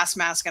a gas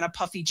mask and a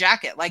puffy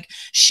jacket. Like,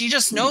 she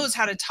just knows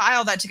how to tie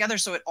all that together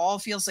so it all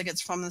feels like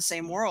it's from the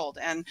same world.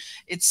 And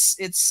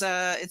it's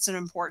an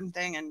important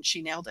thing, and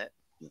she nailed it.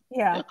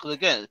 Yeah.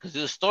 Because it's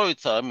a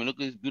storyteller. I mean, look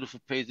at these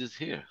beautiful pages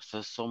here. It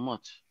says so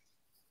much.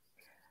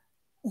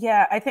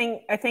 Yeah, I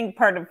think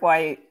part of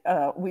why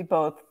we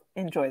both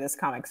enjoy this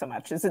comic so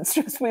much is it's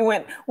just, we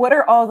went, what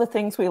are all the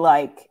things we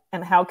like,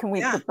 and how can we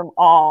put them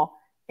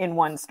all in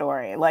one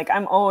story? Like,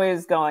 I'm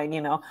always going, you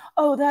know,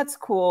 oh, that's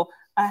cool,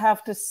 I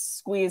have to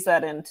squeeze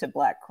that into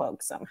Black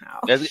Cloak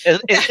somehow.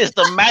 It's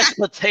the mashed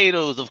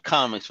potatoes of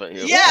comics right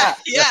here. Yeah.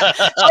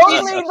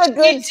 Only the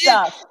good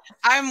stuff.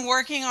 I'm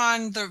working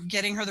on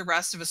getting her the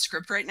rest of a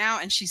script right now,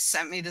 and she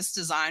sent me this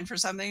design for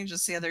something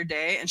just the other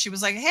day, and she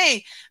was like,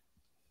 hey,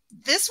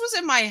 this was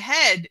in my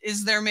head.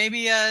 Is there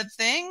maybe a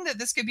thing that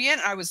this could be in?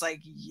 I was like,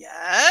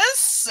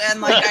 yes.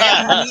 And like,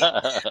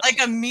 I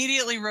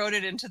immediately wrote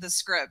it into the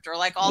script, or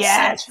like,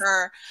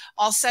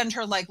 I'll send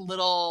her like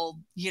little,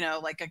 you know,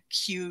 like a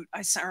cute,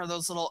 I sent her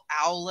those little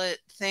owlet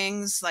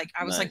things. Like,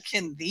 I was like,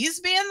 can these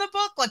be in the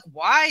book? Like,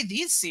 why?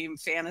 These seem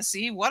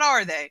fantasy. What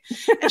are they?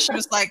 And she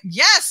was like,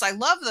 yes, I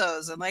love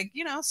those. And like,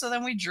 you know, so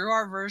then we drew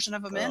our version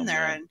of them in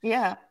there. And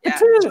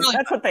really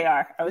that's what they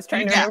are. I was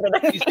trying to remember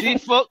that. You see,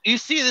 folks, you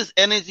see this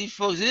energy,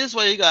 folks. This is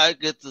why you gotta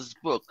get this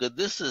book, because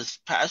this is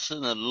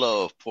passionate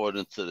love poured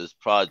into this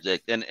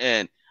project,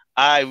 and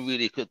I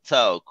really could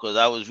tell, because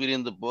I was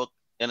reading the book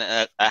and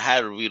I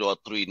had to read all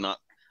three. Not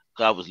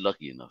because I was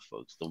lucky enough,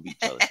 folks. Don't be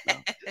jealous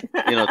now.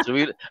 You know, to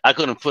read it, I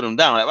couldn't put them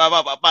down.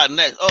 Like,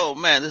 next. Oh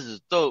man, this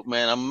is dope,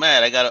 man. I'm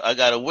mad. I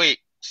gotta wait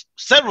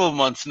several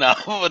months now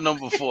for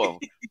number 4.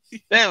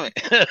 Damn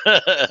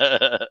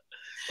it.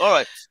 All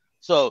right.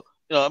 So,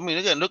 you know, I mean,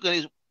 again, look at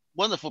these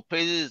wonderful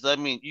pages. I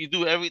mean, you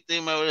do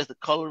everything, Meredith, the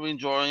coloring,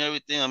 drawing,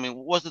 everything. I mean,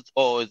 what's it?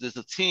 Oh, is this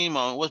a team?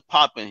 What's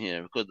popping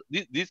here? Because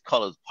these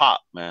colors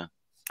pop, man.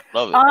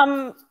 Love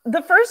it.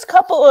 The first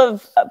couple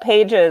of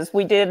pages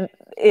we did,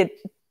 it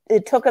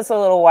took us a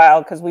little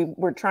while because we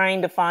were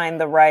trying to find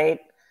the right,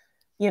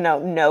 you know,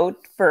 note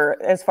for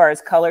as far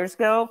as colors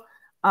go.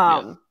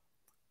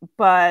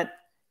 But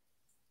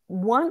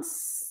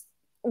once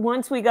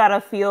we got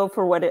a feel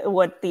for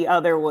what the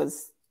other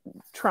was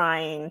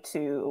trying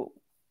to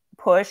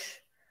push,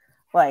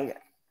 like,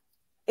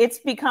 it's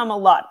become a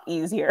lot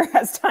easier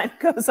as time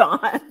goes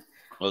on.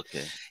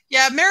 Okay.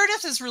 Yeah,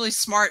 Meredith is really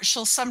smart.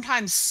 She'll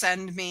sometimes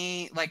send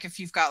me, like, if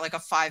you've got like a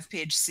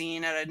 5-page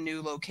scene at a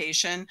new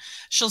location,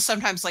 she'll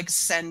sometimes like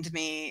send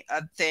me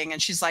a thing,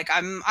 and she's like,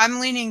 I'm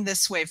leaning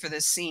this way for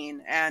this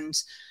scene,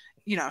 and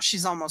you know,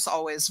 she's almost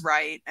always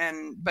right.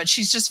 But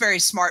she's just very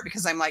smart,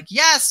 because I'm like,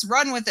 yes,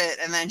 run with it.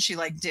 And then she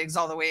like digs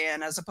all the way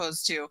in, as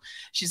opposed to,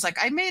 she's like,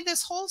 I made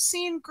this whole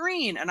scene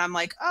green. And I'm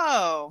like,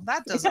 oh,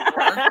 that doesn't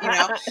work.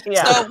 You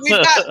know? So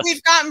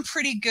we've gotten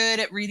pretty good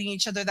at reading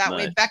each other that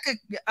way.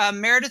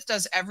 Meredith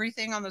does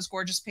everything on those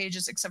gorgeous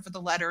pages except for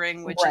the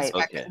lettering, which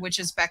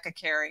is Becca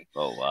Carey.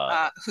 Oh,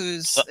 wow.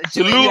 Who's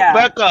doing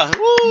Becca.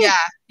 Woo!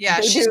 Yeah.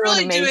 She's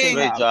really doing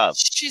great job.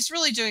 She's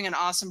really doing an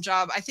awesome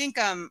job. I think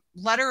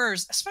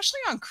letterers, especially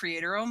on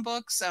creator-owned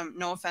books,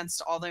 no offense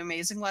to all the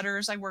amazing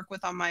letterers I work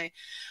with on my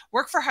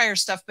work for hire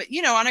stuff, but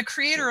you know, on a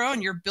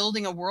creator-owned, you're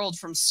building a world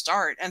from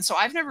start. And so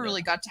I've never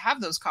really got to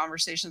have those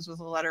conversations with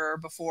a letterer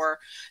before,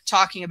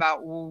 talking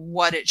about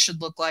what it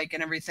should look like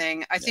and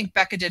everything. I think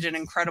Becca did an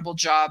incredible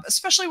job,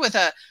 especially with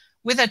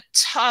a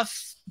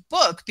tough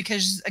book,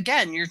 because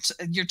again,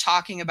 you're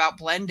talking about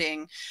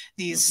blending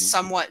these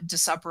somewhat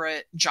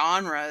disparate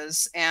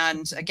genres,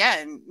 and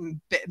again,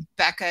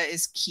 Becca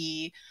is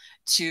key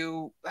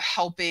to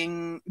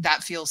helping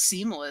that feel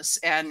seamless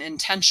and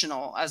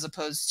intentional, as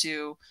opposed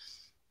to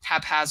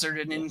haphazard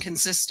and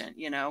inconsistent,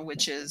 you know,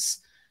 which is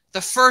the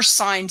first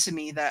sign to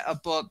me that a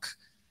book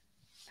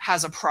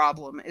has a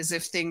problem, is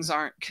if things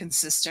aren't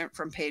consistent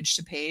from page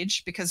to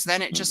page, because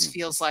then it just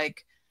feels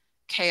like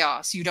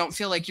chaos. You don't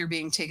feel like you're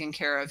being taken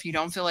care of. You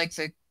don't feel like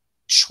the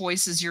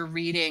choices you're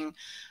reading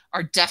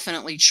are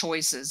definitely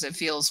choices. It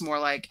feels more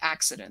like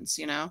accidents,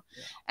 you know?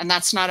 And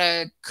that's not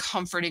a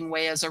comforting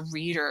way as a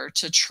reader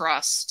to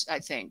trust, I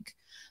think.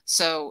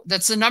 So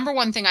that's the number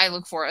one thing I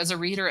look for as a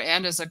reader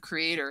and as a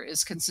creator,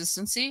 is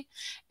consistency.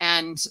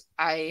 And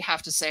I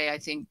have to say, I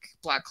think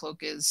Black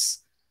Cloak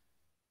is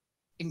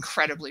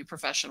incredibly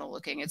professional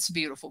looking. It's a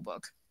beautiful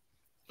book.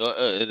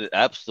 It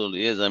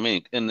absolutely is. I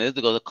mean, and there's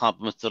the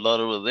compliments to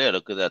Lotta over there.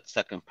 Look at that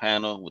second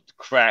panel with the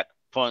crack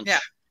punch. Yeah.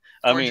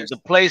 I mean, the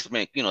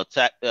placement, you know,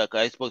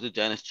 I spoke to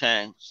Janice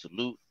Chang,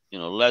 salute, you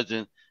know,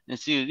 legend. And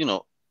she, you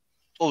know,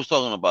 always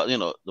talking about, you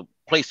know, the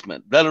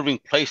placement, lettering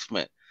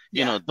placement,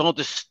 you know, don't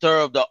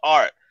disturb the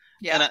art.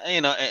 Yeah. And,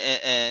 you know,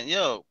 and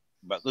yo,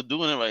 they're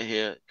doing it right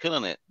here,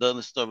 killing it. Doesn't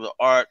disturb the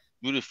art,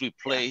 beautifully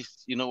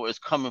placed, you know where it's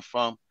coming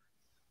from.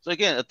 So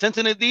again,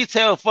 attention to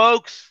detail,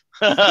 folks.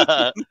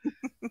 I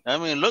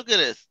mean, look at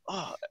this.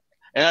 Oh,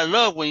 and I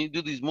love when you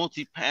do these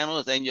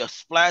multi-panels and your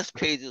splash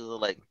pages are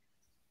like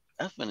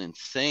effing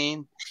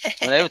insane.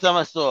 And every time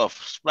I saw a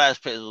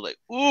splash page, I was like,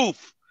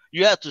 oof,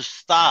 you have to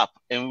stop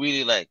and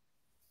really like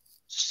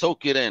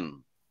soak it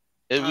in.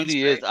 It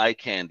really is eye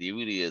candy. It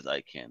really is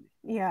eye candy.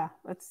 Yeah,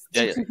 that's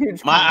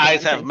huge. My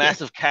eyes have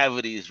massive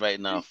cavities right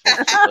now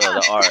for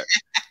the art.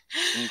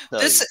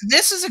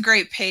 This is a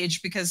great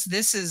page, because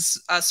this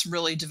is us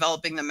really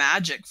developing the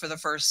magic for the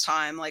first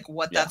time, like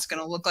what that's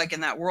going to look like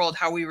in that world,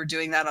 how we were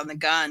doing that on the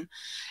gun.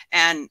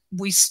 And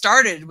we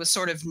started with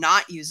sort of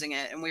not using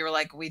it, and we were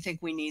like, we think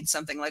we need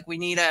something, like we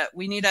need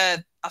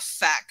a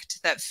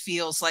effect that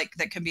feels like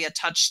that can be a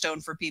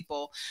touchstone for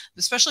people,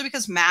 especially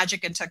because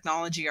magic and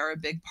technology are a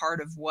big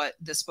part of what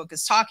this book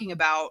is talking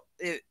about,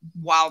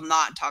 while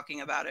not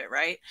talking about it,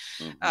 right?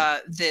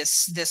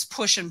 This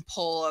push and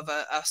pull of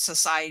a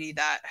society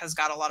that has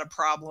got a lot of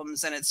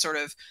problems, and it's sort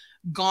of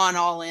gone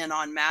all in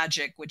on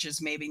magic, which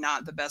is maybe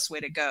not the best way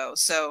to go.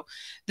 So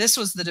this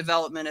was the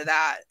development of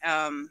that.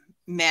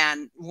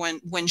 man,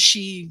 when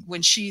she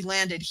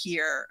landed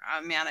here,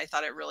 man, I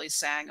thought it really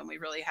sang, and we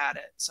really had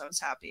it. So I was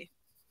happy.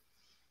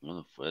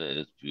 Wonderful.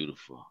 It's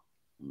beautiful.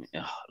 I mean,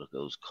 oh, look at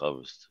those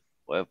covers.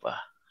 Whatever.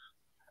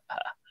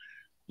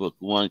 Book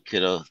one,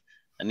 kiddo.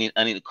 I need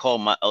to call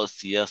my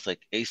LCS like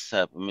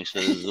ASAP and make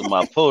sure this is on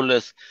my pull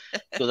list,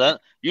 because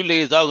you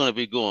ladies are gonna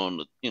be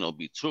going,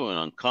 be touring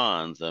on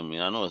cons. I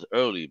mean, I know it's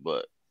early,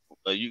 but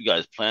are you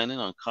guys planning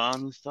on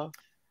cons and stuff?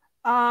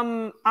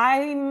 I'm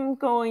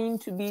going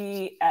to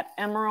be at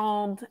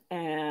Emerald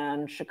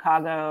and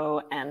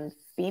Chicago and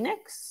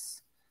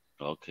Phoenix.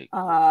 Okay.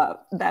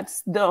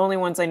 That's the only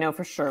ones I know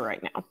for sure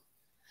right now.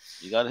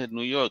 You gotta hit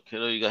New York,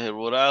 kiddo. You gotta hit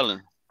Rhode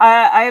Island.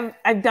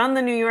 I've done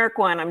the New York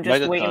one. I'm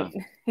just MegaCon.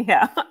 waiting.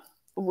 Yeah.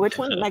 Which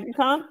one?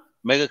 MegaCon?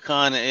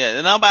 MegaCon, yeah.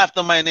 And I'm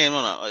after my name.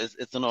 No,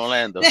 it's in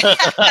Orlando. Okay.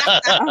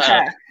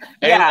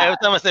 Yeah. Every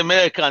time I say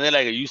MegaCon, they're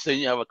like, "Are you saying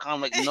you have a con?"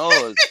 I'm like, no,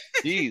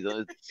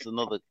 it's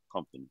another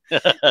company.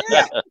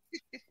 Yeah.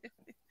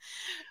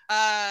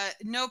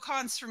 No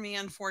cons for me,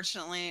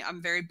 unfortunately.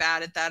 I'm very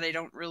bad at that. I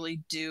don't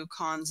really do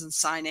cons and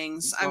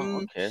signings.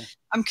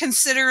 I'm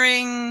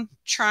considering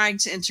trying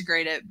to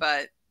integrate it,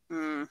 but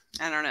I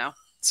don't know.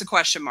 It's a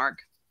question mark.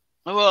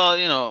 Well,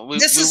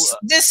 this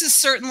is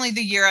certainly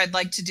the year I'd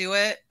like to do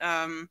it.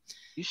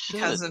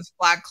 Because of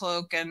Black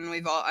Cloak, and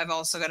I've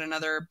also got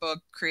another book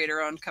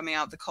creator owned coming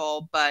out, The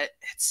Cull, but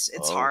it's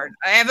hard.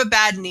 I have a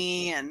bad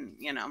knee, and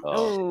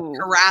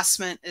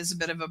harassment is a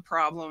bit of a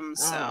problem.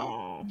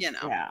 So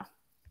yeah.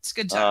 It's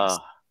good times.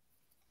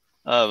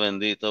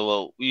 Bendito.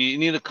 Well, you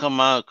need to come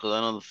out, because I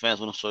know the fans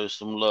want to show you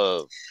some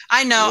love.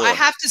 I know. Yeah. I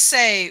have to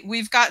say,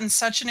 we've gotten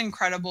such an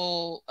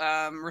incredible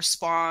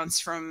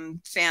response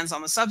from fans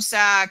on the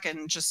Substack,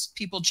 and just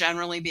people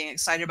generally being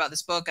excited about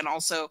this book. And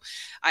also,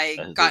 I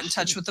got in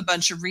touch with a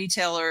bunch of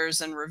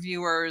retailers and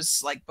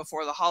reviewers like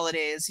before the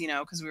holidays,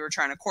 because we were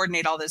trying to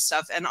coordinate all this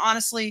stuff. And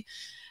honestly,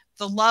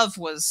 the love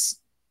was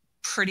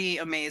pretty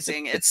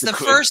amazing. It's the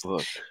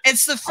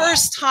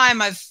first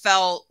time I've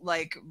felt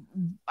like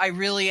I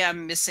really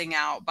am missing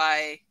out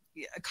by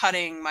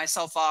cutting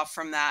myself off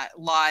from that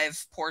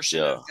live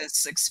portion of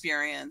this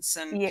experience.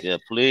 And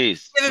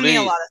please giving me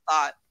a lot of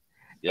thought.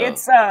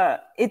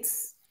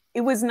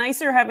 It was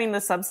nicer having the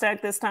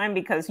Substack this time,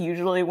 because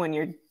usually when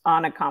you're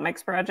on a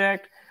comics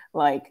project,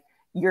 like,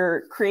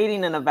 you're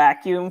creating in a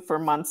vacuum for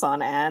months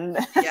on end,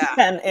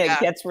 and it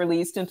gets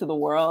released into the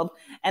world.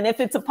 And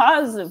if it's a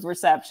positive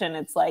reception,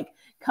 it's like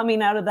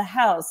coming out of the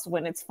house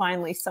when it's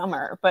finally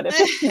summer. But if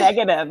it's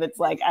negative, it's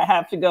like I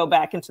have to go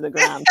back into the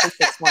ground for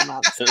 6 more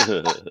months.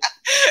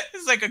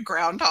 It's like a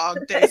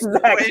Groundhog Day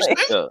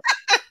situation.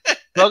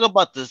 Talk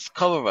about this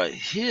cover right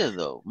here,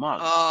 though. My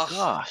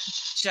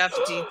gosh. Jeff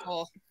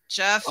Deacle.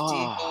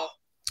 Deacle.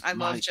 I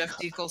love Jeff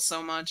Deacle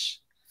so much.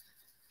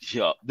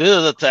 Yeah, this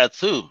is a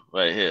tattoo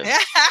right here.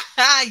 Yes,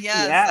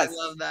 I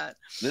love that.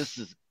 This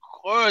is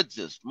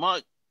gorgeous.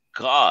 My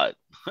God.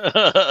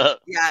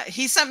 Yeah,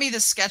 he sent me the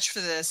sketch for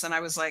this, and I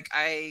was like,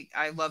 I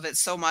love it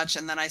so much.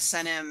 And then I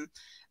sent him,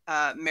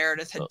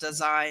 Meredith had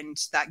designed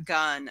that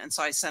gun, and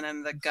so I sent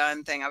him the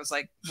gun thing. I was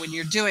like, when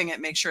you're doing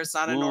it, make sure it's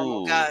not a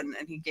normal gun.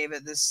 And he gave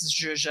it this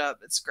zhuzh up.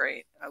 It's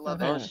great. I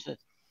love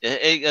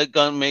it.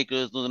 Gun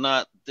makers do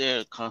not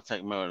dare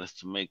contact Meredith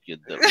to make your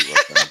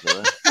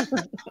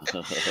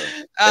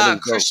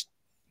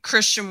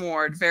Christian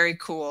Ward, very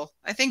cool.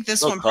 I think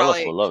this one colorful,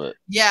 probably love it.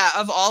 Yeah,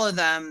 of all of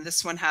them,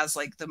 this one has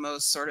like the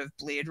most sort of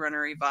Blade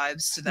Runner-y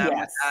vibes to them,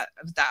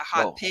 with that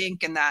hot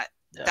pink and that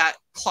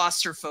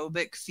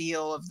claustrophobic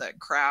feel of the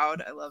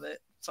crowd. I love it.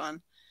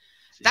 Fun.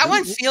 That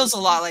one feels a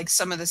lot like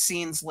some of the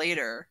scenes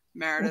later,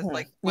 Meredith,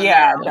 like when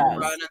they're on the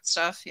run and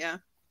stuff.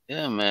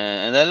 Yeah,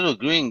 man, and that little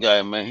green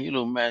guy, man, he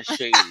look mad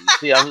shady.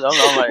 See, I'm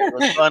like,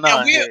 what's going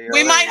on here?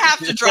 We might have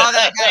to draw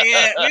that guy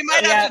in. We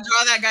might have to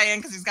draw that guy in,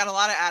 because he's got a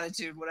lot of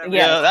attitude. Whatever.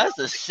 Yeah, that's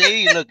a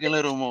shady looking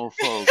little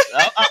mofo.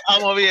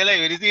 I'm gonna be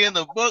like, is he in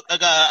the book? I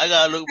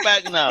gotta look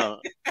back now.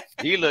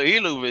 He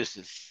look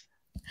vicious.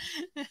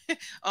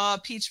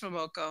 Peach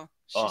Momoko,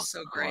 she's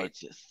so great.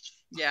 Gorgeous.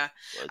 Yeah,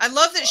 I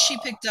love that she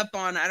picked up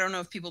on. I don't know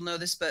if people know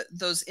this, but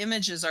those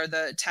images are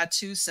the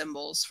tattoo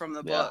symbols from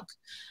the book.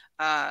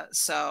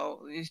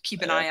 So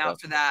keep an eye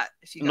out for that.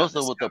 If you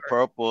also with the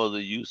purple,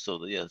 the use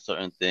of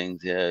certain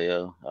things.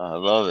 I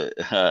love it.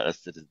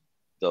 That's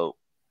dope.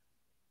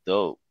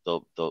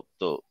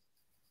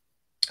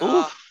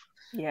 Oof.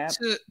 Yeah.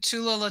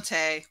 Tula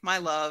Latte, my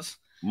love.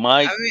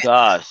 My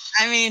gosh.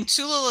 I mean,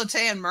 Tula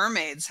Latte and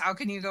mermaids. How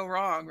can you go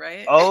wrong,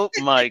 right? Oh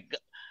my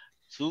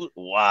God.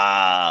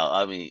 Wow.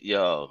 I mean,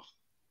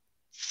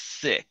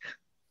 sick.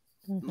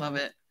 Love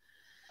it.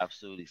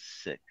 Absolutely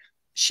sick.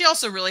 She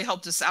also really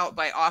helped us out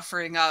by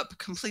offering up,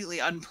 completely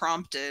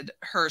unprompted,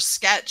 her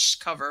sketch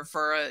cover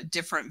for a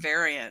different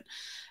variant.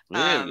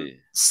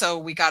 Really? So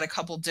we got a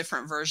couple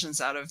different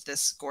versions out of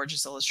this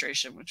gorgeous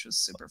illustration, which was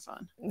super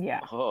fun. Yeah.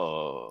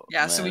 Oh.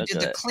 Yeah. Man, so we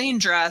did the clean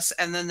dress,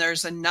 and then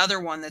there's another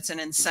one that's an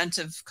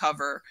incentive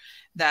cover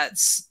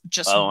that's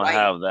just white. I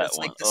don't have that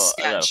one. Like the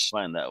sketch. I gotta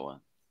find that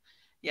one.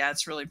 Yeah,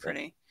 it's really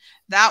pretty.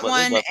 That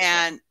one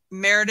and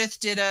Meredith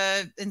did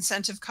a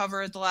incentive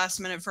cover at the last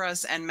minute for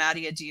us, and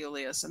Maddie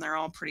Adeulius, and they're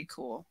all pretty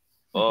cool.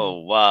 Oh,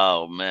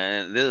 wow,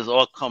 man. This is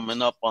all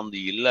coming up on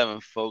the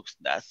 11th, folks.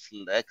 That's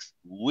next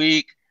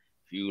week.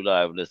 For you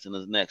live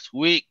listeners, next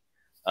week.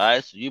 All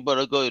right, so you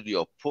better go to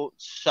your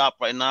shop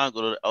right now.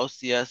 Go to the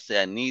LCS,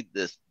 say, I need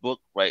this book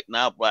right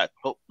now, Black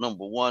Cloak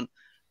 #1.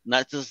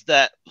 Not just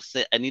that, but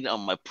say, I need it on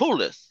my pull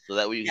list. So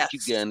that way you can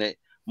keep getting it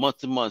month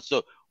to month.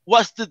 So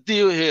what's the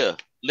deal here,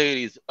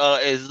 ladies?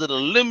 Is it a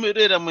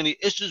limited? How many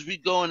issues we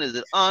going? Is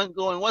it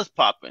ongoing? What's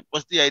popping?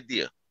 What's the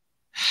idea?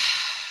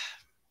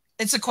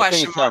 It's a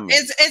question mark.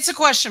 It's a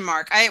question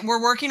mark.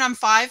 We're working on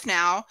 5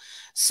 now.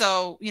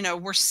 So, you know,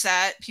 we're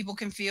set. People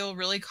can feel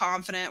really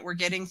confident. We're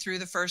getting through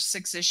the first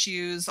 6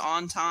 issues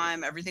on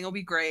time. Everything will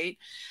be great.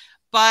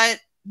 But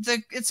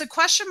it's a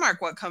question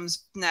mark what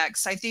comes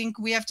next. I think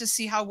we have to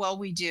see how well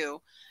we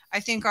do. I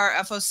think our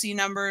FOC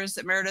numbers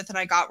that Meredith and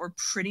I got were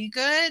pretty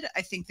good.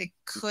 I think they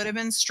could have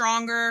been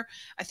stronger.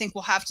 I think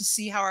we'll have to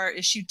see how our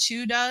issue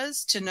 2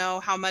 does to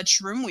know how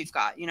much room we've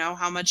got, you know,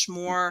 how much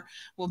more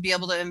we'll be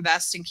able to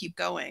invest and keep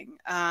going.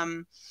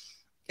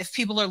 If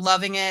people are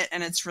loving it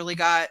and it's really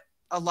got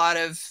a lot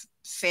of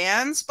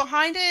fans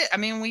behind it, I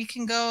mean, we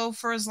can go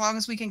for as long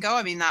as we can go.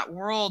 I mean, that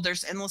world,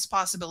 there's endless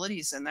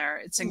possibilities in there.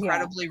 It's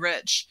incredibly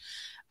rich.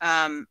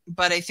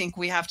 But I think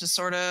we have to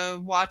sort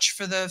of watch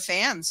for the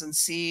fans and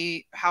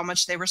see how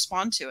much they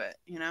respond to it,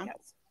 you know? Yes.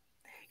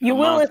 You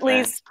will at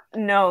least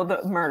know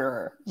the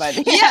murderer by the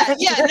end.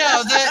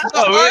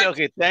 No. Really?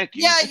 Okay, thank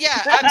you.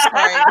 Yeah. I'm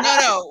sorry.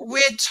 No.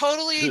 We're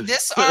totally,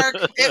 this arc,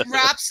 it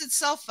wraps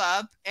itself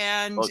up,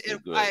 and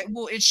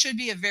it should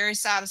be a very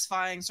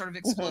satisfying sort of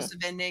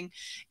explosive ending.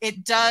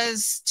 It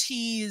does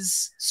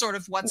tease sort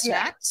of what's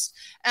next,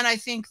 and I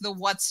think the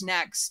what's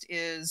next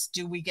is,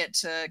 do we get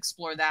to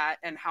explore that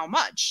and how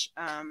much?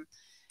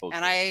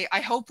 And I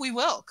hope we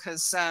will,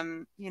 because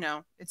you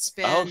know, it's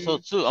been. I hope so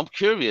too. I'm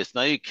curious.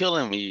 Now you're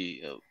killing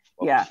me.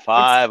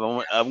 5.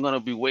 I'm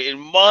gonna be waiting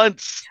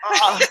months.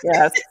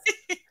 Yes.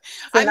 It's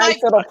a nice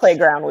little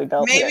playground we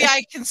built. Maybe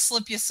I can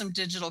slip you some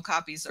digital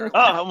copies early.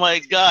 Oh my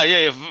God!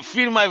 Yeah,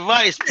 feed my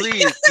vice,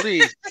 please.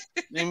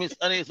 I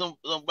need some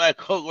Black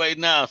Coke right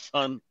now,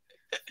 son.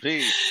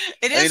 Please.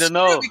 It is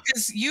true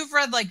because you've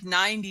read like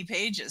 90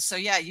 pages. So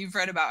yeah, you've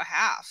read about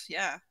half.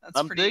 Yeah,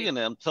 I'm digging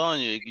it. I'm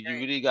telling you, you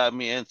really got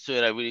me into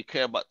it. I really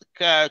care about the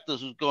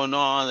characters, who's going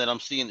on, and I'm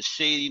seeing the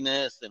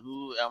shadiness and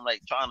who I'm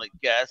like trying to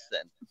guess.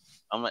 And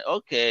I'm like,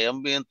 okay,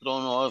 I'm being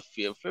thrown off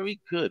here. Very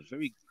good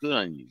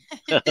on you.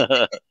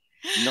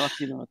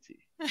 Naughty.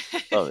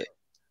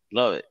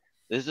 Love it.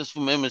 This is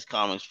from Image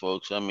Comics,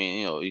 folks. I mean,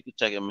 you know, you can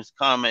check Image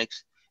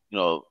Comics. You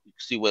know, you can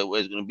see where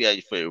it's going to be at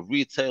your favorite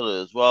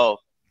retailer as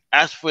well.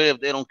 Ask for it if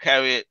they don't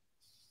carry it.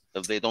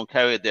 If they don't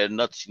carry it, they're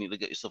nuts. You need to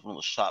get yourself on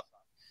the shop.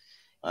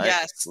 Right?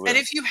 Yes. And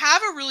if you have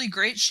a really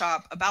great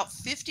shop, about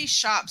 50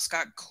 shops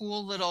got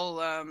cool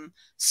little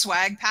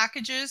swag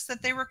packages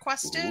that they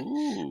requested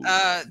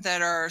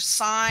that are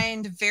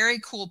signed, very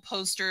cool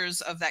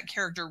posters of that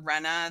character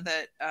Rena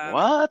that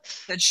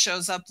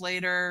shows up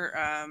later.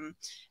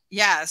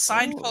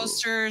 Signed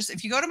posters.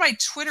 If you go to my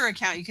Twitter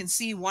account, you can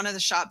see one of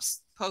the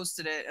shops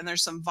posted it, and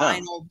there's some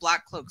vinyl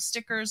Black Cloak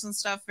stickers and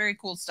stuff. Very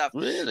cool stuff.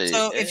 Really?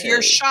 So if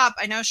your shop,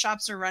 I know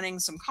shops are running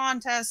some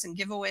contests and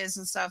giveaways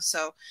and stuff.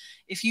 So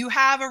if you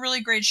have a really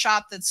great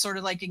shop that's sort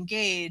of like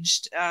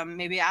engaged,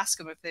 maybe ask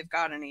them if they've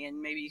got any, and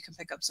maybe you can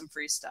pick up some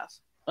free stuff.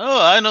 Oh,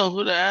 I know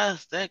who to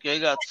ask. Thank you. I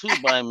got 2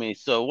 by me,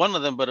 so one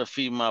of them better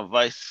feed my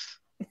vice.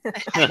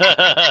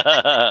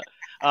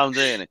 I'm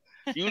doing it.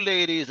 You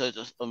ladies are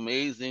just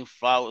amazing.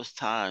 Flowers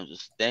time.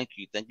 Just thank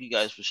you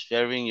guys for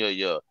sharing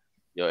your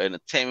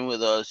entertainment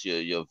with us,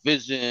 your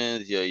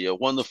visions, your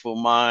wonderful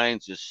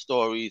minds, your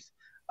stories.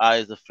 I,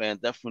 as a fan,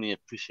 definitely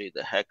appreciate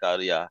the heck out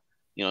of y'all.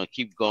 You know,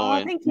 keep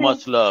going.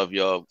 Much love,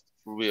 y'all.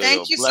 For real.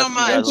 Thank you so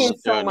much. Thank you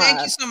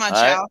so much,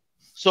 y'all.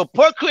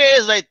 Support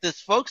creators like this,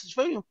 folks. It's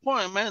very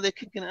important, man. They're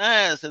kicking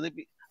ass, and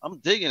I'm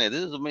digging it.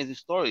 This is amazing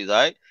stories, all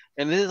right?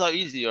 And this is how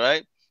easy, all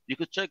right? You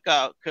could check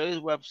out Curry's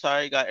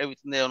website. Got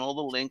everything there on all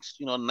the links.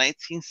 You know,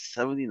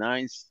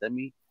 1979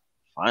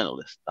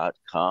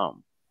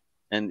 semifinalist.com.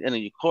 And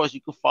of course, you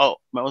can follow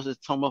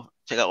Meredith Tumblr.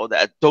 Check out all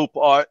that dope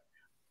art.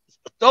 It's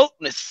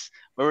dopeness.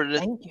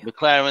 Meredith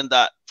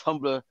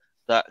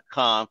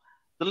McClaren.tumblr.com.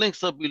 The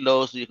links are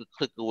below, so you can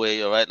click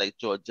away, all right? Like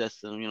George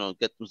Jetson, you know,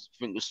 get those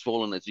fingers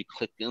swollen as you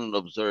click in and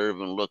observe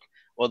and look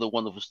all the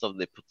wonderful stuff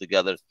they put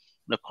together.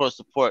 And of course,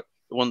 support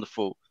the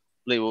wonderful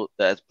label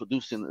that's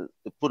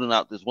putting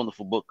out this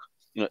wonderful book,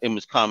 you know,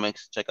 Image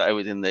Comics. Check out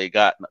everything they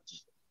got, not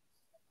just,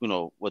 you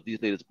know, what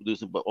these ladies are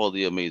producing, but all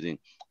the amazing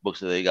books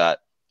that they got.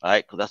 All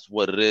right, because that's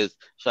what it is.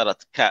 Shout out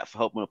to Kat for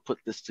helping to put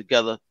this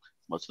together.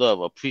 Much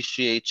love. I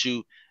appreciate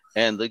you.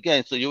 And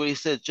again, so you already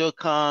said Joe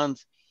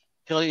Cons,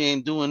 Kelly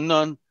ain't doing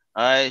none.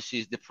 All right,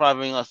 she's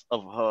depriving us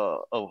of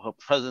her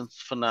presence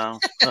for now.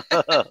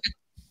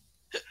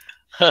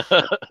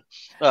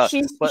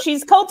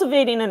 She's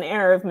cultivating an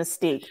air of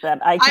mystique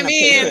that I can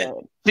appreciate.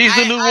 She's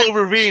the new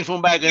Wolverine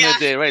from back in the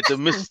day, right? The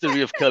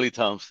mystery of Kelly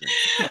Thompson.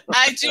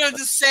 I do have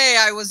to say,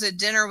 I was at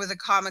dinner with a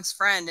comics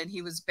friend, and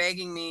he was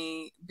begging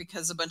me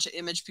because a bunch of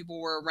Image people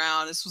were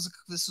around. This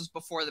was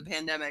before the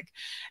pandemic,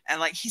 and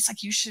like he's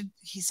like, you should.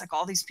 He's like,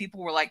 all these people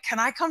were like, can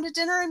I come to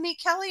dinner and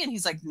meet Kelly? And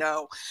he's like,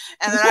 no.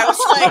 And then I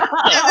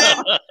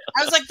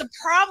was like, the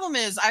problem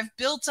is I've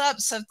built up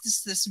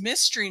this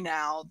mystery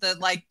now that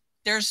like.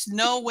 There's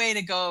no way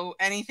to go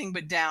anything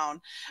but down.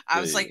 I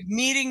was like,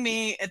 meeting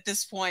me at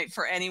this point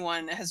for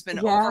anyone has been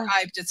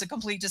overhyped. It's a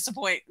complete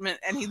disappointment.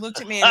 And he looked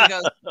at me and he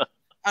goes,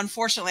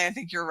 unfortunately, I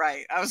think you're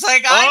right. I was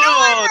like, I know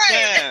I'm right.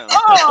 Damn.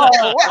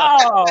 Oh,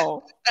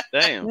 wow.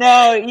 Damn.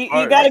 No, you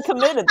got to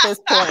commit at this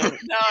point.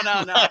 No.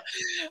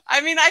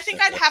 I mean, I think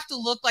I'd have to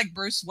look like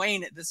Bruce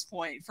Wayne at this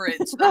point for it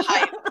the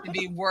hype to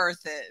be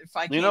worth it. If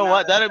I, you know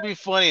what? That'd be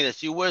funny that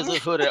she wears a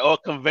hood at all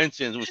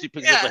conventions. When she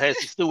picks up her head,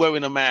 she's still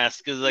wearing a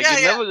mask because like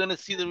you're never gonna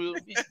see the real.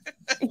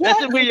 That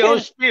should be your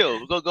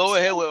spiel. Go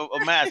ahead with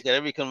a mask at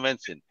every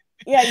convention.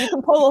 Yeah, you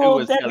can pull the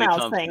whole dead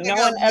mouse thing. No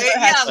one ever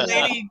has to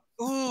know.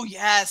 Ooh,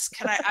 yes.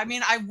 Can I? I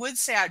mean, I would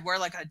say I'd wear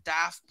like a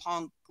Daft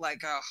Punk,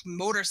 like a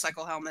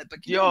motorcycle helmet,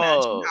 but can you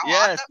imagine how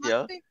odd that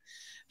must be?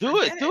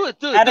 Do it.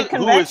 At a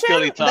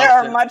convention, there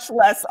are much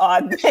less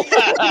odd things.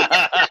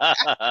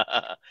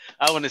 I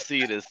want to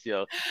see this,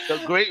 yo. The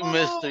great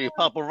mystery.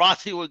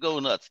 Paparazzi would go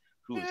nuts.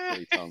 Who is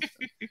Kelly Thompson?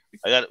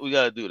 We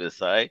gotta do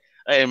this, all right?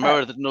 Hey,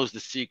 Meredith knows the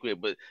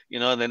secret, but you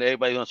know, then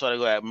everybody's gonna try to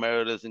go at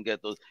Meredith and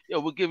get those. Yo,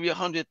 we'll give you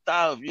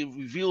 $100,000 if you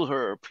reveal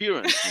her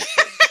appearance.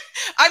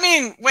 I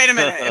mean, wait a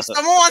minute. If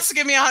someone wants to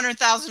give me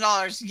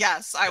 $100,000,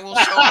 yes, I will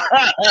show up.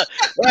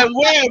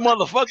 When,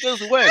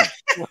 motherfuckers, when?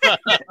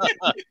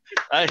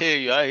 I hear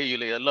you,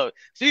 lady. I love it.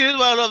 See, this is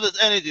why I love this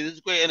energy. This is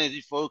great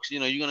energy, folks. You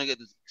know, you're gonna get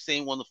this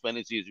same wonderful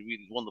energy as you read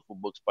these wonderful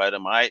books by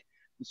them, all right?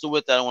 And so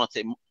with that, I don't want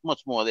to take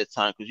much more of their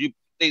time because you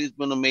ladies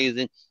been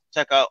amazing.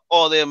 Check out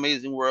all their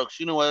amazing works.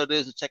 You know what it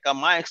is. Check out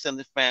my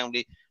extended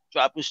family.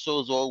 Dropping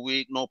shows all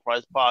week. No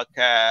Price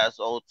Podcast,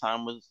 Old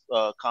Timers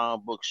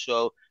comic book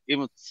show.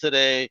 Even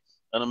today,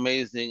 an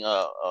amazing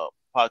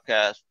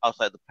podcast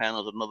outside the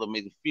panels. Another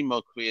amazing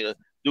female creator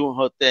doing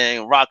her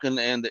thing, rocking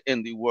in the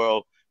indie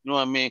world. You know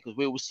what I mean? Because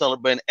we're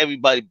celebrating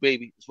everybody,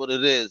 baby. That's what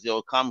it is.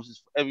 Yo, comics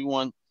is for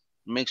everyone.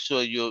 Make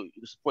sure you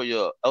support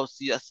your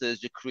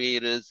LCSs, your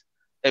creators,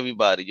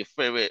 everybody, your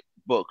favorite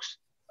books.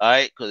 All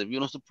right? Because if you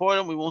don't support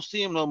them, we won't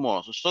see them no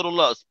more. So show the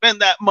love.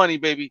 Spend that money,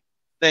 baby.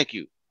 Thank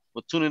you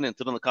for tuning in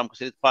to the Comic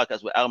Crusaders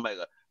podcast with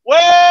Almega.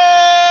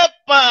 Wepa!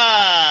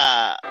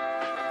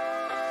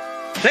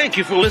 Thank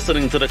you for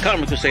listening to the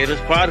Comic Crusaders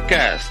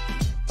podcast.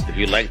 If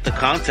you like the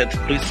content,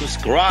 please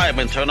subscribe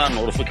and turn on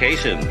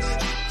notifications.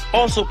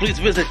 Also, please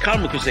visit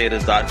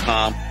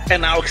comiccrusaders.shop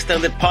and our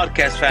extended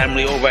podcast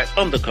family over at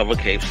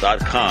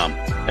undercovercapes.com.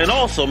 And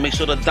also, make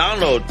sure to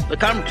download the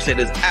Comic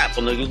Crusaders app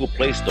on the Google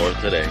Play Store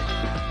today.